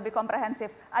mudah-mudahan bisa lebih komprehensif.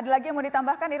 Ada lagi yang mau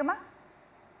ditambahkan, Irma?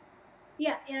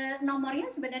 Ya, nomornya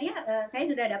sebenarnya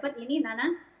saya sudah dapat ini,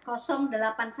 Nana,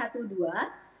 0812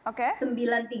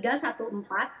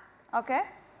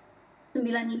 9314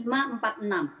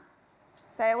 9546.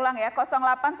 Saya ulang ya,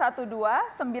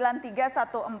 0812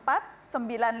 9314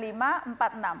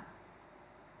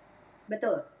 9546.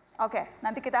 Betul. Oke,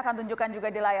 nanti kita akan tunjukkan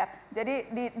juga di layar. Jadi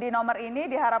di nomor ini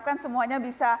diharapkan semuanya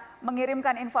bisa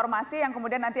mengirimkan informasi yang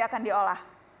kemudian nanti akan diolah.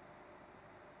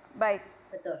 Baik.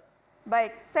 Betul.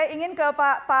 Baik, saya ingin ke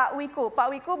Pak Wiku.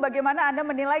 Pak Wiku, bagaimana Anda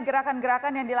menilai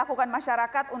gerakan-gerakan yang dilakukan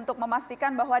masyarakat untuk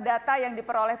memastikan bahwa data yang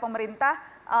diperoleh pemerintah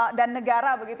dan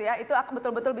negara begitu ya, itu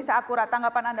betul-betul bisa akurat?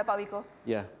 Tanggapan Anda, Pak Wiku?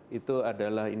 Ya, itu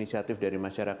adalah inisiatif dari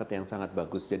masyarakat yang sangat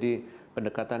bagus. Jadi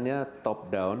pendekatannya top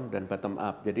down dan bottom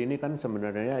up. Jadi ini kan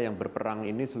sebenarnya yang berperang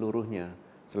ini seluruh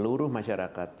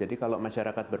masyarakat. Jadi kalau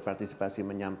masyarakat berpartisipasi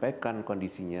menyampaikan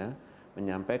kondisinya,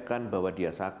 menyampaikan bahwa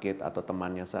dia sakit atau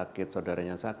temannya sakit,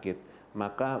 saudaranya sakit,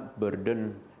 maka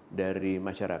burden dari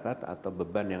masyarakat atau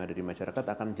beban yang ada di masyarakat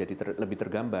akan jadi lebih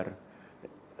tergambar.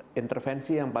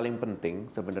 Intervensi yang paling penting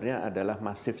sebenarnya adalah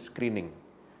massive screening.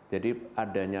 Jadi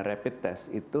adanya rapid test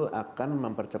itu akan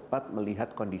mempercepat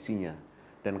melihat kondisinya.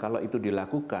 Dan kalau itu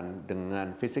dilakukan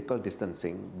dengan physical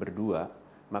distancing berdua,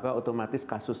 maka otomatis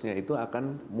kasusnya itu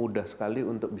akan mudah sekali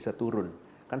untuk bisa turun.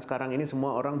 Kan sekarang ini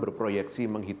semua orang berproyeksi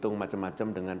menghitung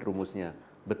macam-macam dengan rumusnya.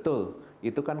 Betul,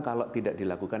 itu kan kalau tidak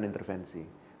dilakukan intervensi.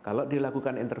 Kalau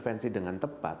dilakukan intervensi dengan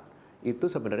tepat, itu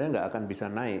sebenarnya nggak akan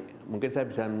bisa naik. Mungkin saya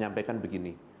bisa menyampaikan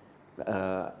begini.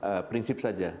 Prinsip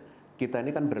saja, kita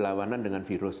ini kan berlawanan dengan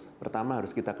virus. Pertama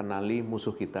harus kita kenali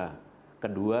musuh kita.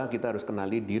 Kedua, kita harus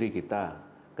kenali diri kita.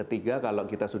 Ketiga, kalau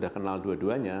kita sudah kenal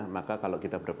dua-duanya, maka kalau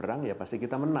kita berperang ya pasti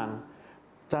kita menang.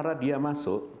 Cara dia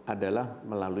masuk adalah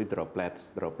melalui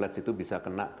droplets. Droplets itu bisa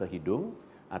kena ke hidung,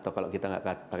 atau kalau kita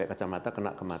nggak pakai kacamata,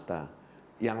 kena ke mata.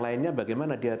 Yang lainnya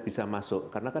bagaimana dia bisa masuk?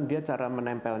 Karena kan dia cara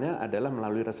menempelnya adalah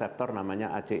melalui reseptor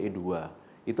namanya ACE2.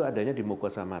 Itu adanya di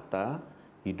mukosa mata,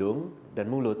 hidung, dan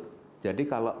mulut. Jadi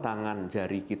kalau tangan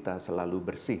jari kita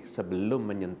selalu bersih sebelum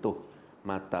menyentuh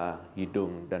mata,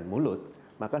 hidung, dan mulut,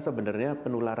 maka sebenarnya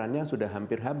penularannya sudah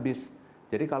hampir habis.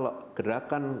 Jadi kalau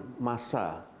gerakan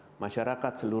massa,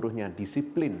 masyarakat seluruhnya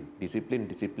disiplin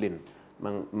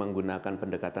menggunakan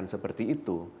pendekatan seperti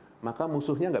itu, maka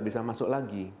musuhnya nggak bisa masuk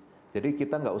lagi. Jadi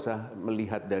kita nggak usah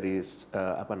melihat dari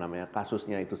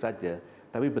kasusnya itu saja,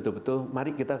 tapi betul-betul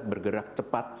mari kita bergerak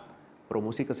cepat,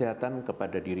 promosi kesehatan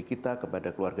kepada diri kita, kepada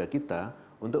keluarga kita,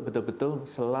 untuk betul-betul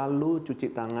selalu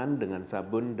cuci tangan dengan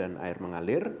sabun dan air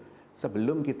mengalir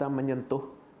sebelum kita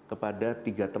menyentuh kepada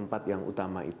 3 tempat yang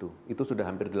utama itu. Itu sudah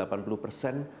hampir 80%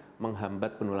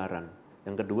 menghambat penularan.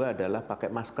 Yang kedua adalah pakai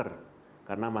masker.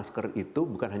 Karena masker itu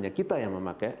bukan hanya kita yang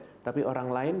memakai, tapi orang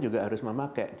lain juga harus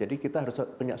memakai. Jadi kita harus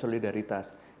punya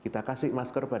solidaritas. Kita kasih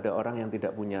masker pada orang yang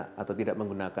tidak punya atau tidak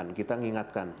menggunakan. Kita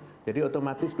mengingatkan. Jadi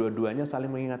otomatis dua-duanya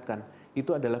saling mengingatkan.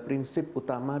 Itu adalah prinsip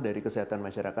utama dari kesehatan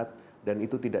masyarakat dan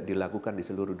itu tidak dilakukan di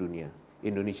seluruh dunia.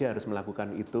 Indonesia harus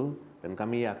melakukan itu dan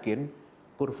kami yakin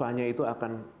kurvanya itu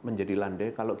akan menjadi landai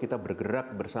kalau kita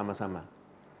bergerak bersama-sama.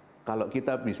 Kalau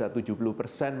kita bisa 70%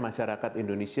 masyarakat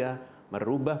Indonesia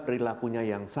merubah perilakunya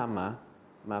yang sama,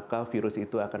 maka virus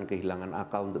itu akan kehilangan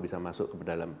akal untuk bisa masuk ke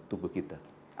dalam tubuh kita.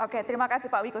 Oke, terima kasih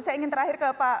Pak Wiku. Saya ingin terakhir ke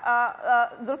Pak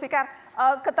Zulfikar.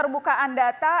 Keterbukaan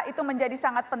data itu menjadi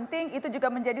sangat penting, itu juga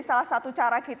menjadi salah satu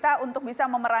cara kita untuk bisa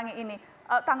memerangi ini.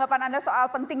 Tanggapan Anda soal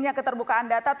pentingnya keterbukaan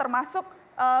data, termasuk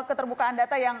keterbukaan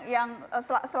data yang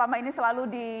selama ini selalu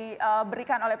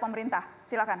diberikan oleh pemerintah.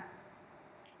 Silakan.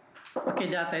 Oke,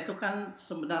 data itu kan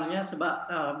sebenarnya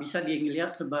bisa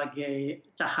dilihat sebagai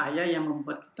cahaya yang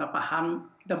membuat kita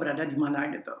paham kita berada di mana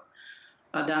gitu.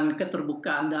 Dan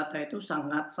keterbukaan data itu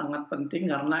sangat penting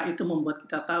karena itu membuat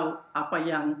kita tahu apa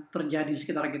yang terjadi di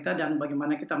sekitar kita dan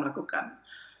bagaimana kita melakukan.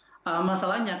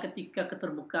 Masalahnya ketika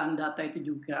keterbukaan data itu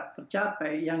juga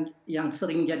tercapai, yang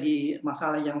sering jadi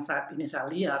masalah yang saat ini saya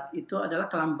lihat itu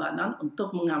adalah kelambanan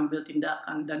untuk mengambil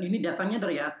tindakan, dan ini datangnya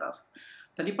dari atas.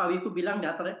 Tadi Pak Wiku bilang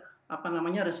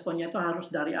responnya itu harus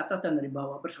dari atas dan dari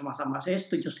bawah bersama-sama. Saya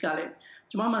setuju sekali.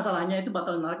 Cuma masalahnya itu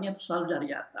bottleneck-nya itu selalu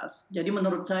dari atas. Jadi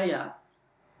menurut saya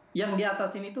yang di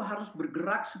atas ini tuh harus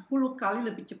bergerak 10 kali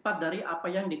lebih cepat dari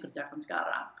apa yang dikerjakan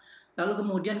sekarang. Lalu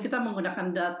kemudian kita menggunakan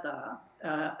data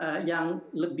yang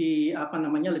lebih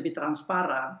lebih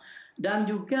transparan dan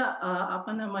juga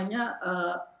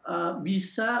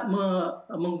bisa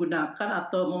menggunakan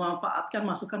atau memanfaatkan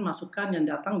masukan-masukan yang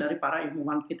datang dari para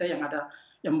ilmuwan kita yang ada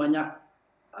yang banyak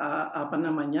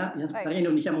yang sebenarnya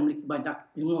Indonesia memiliki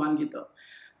banyak ilmuwan gitu.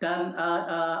 Dan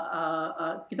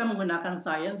kita menggunakan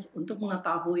sains untuk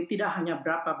mengetahui tidak hanya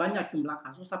berapa banyak jumlah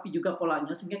kasus tapi juga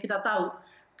polanya, sehingga kita tahu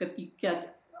ketika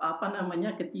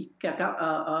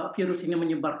virus ini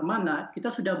menyebar kemana,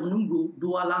 kita sudah menunggu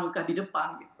 2 langkah di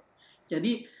depan gitu.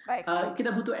 Jadi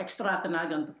kita butuh ekstra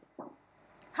tenaga untuk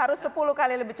harus 10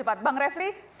 kali lebih cepat. Bang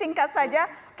Refli, singkat saja,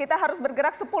 kita harus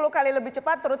bergerak 10 kali lebih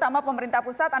cepat, terutama pemerintah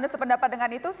pusat. Anda sependapat dengan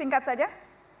itu? Singkat saja.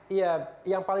 Iya,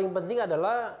 yang paling penting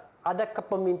adalah ada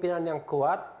kepemimpinan yang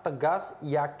kuat, tegas,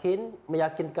 yakin,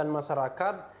 meyakinkan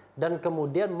masyarakat, dan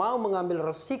kemudian mau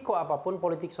mengambil resiko apapun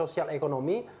politik sosial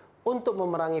ekonomi untuk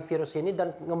memerangi virus ini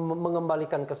dan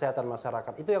mengembalikan kesehatan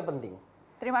masyarakat. Itu yang penting.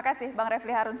 Terima kasih Bang Refli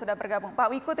Harun sudah bergabung.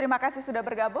 Pak Wiku, terima kasih sudah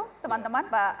bergabung. Teman-teman,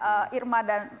 Pak Irma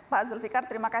dan Pak Zulfikar,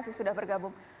 terima kasih sudah bergabung.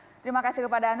 Terima kasih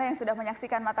kepada Anda yang sudah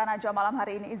menyaksikan Mata Najwa malam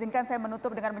hari ini. Izinkan saya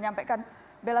menutup dengan menyampaikan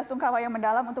bela sungkawa yang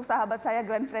mendalam untuk sahabat saya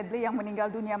Glenn Fredly yang meninggal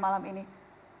dunia malam ini.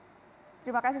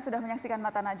 Terima kasih sudah menyaksikan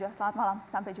Mata Najwa. Selamat malam,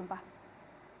 sampai jumpa.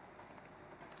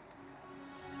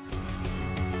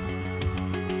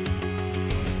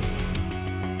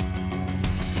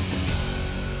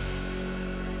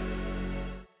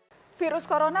 Virus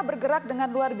corona bergerak dengan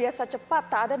luar biasa cepat,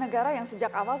 tak ada negara yang sejak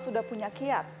awal sudah punya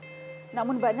kiat.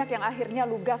 Namun banyak yang akhirnya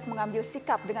lugas mengambil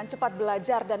sikap dengan cepat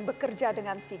belajar dan bekerja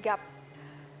dengan sigap.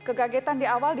 Kegagetan di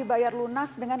awal dibayar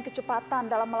lunas dengan kecepatan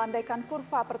dalam melandaikan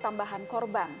kurva pertambahan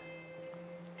korban.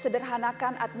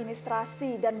 Sederhanakan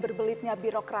administrasi dan berbelitnya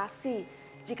birokrasi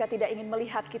jika tidak ingin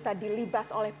melihat kita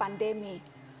dilibas oleh pandemi.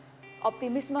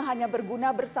 Optimisme hanya berguna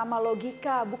bersama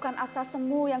logika, bukan asa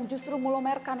semu yang justru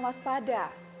melumerkan waspada.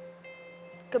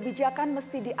 Kebijakan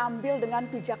mesti diambil dengan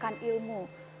pijakan ilmu,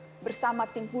 bersama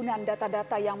timbunan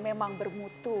data-data yang memang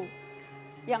bermutu.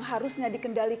 Yang harusnya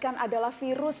dikendalikan adalah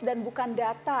virus dan bukan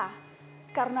data,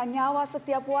 karena nyawa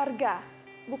setiap warga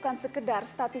bukan sekedar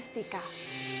statistika.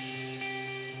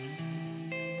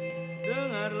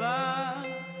 Dengarlah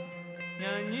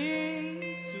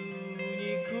nyanyi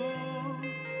sunyiku,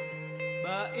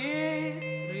 bait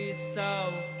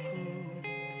risauku,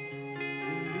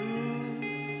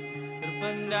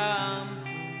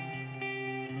 pendamku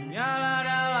menyala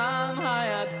dalam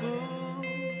hayatku,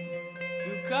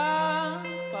 duka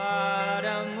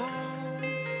padamu,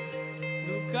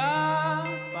 duka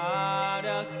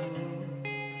padaku,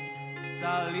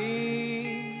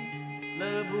 saling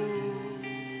lebu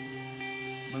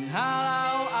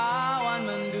menghalau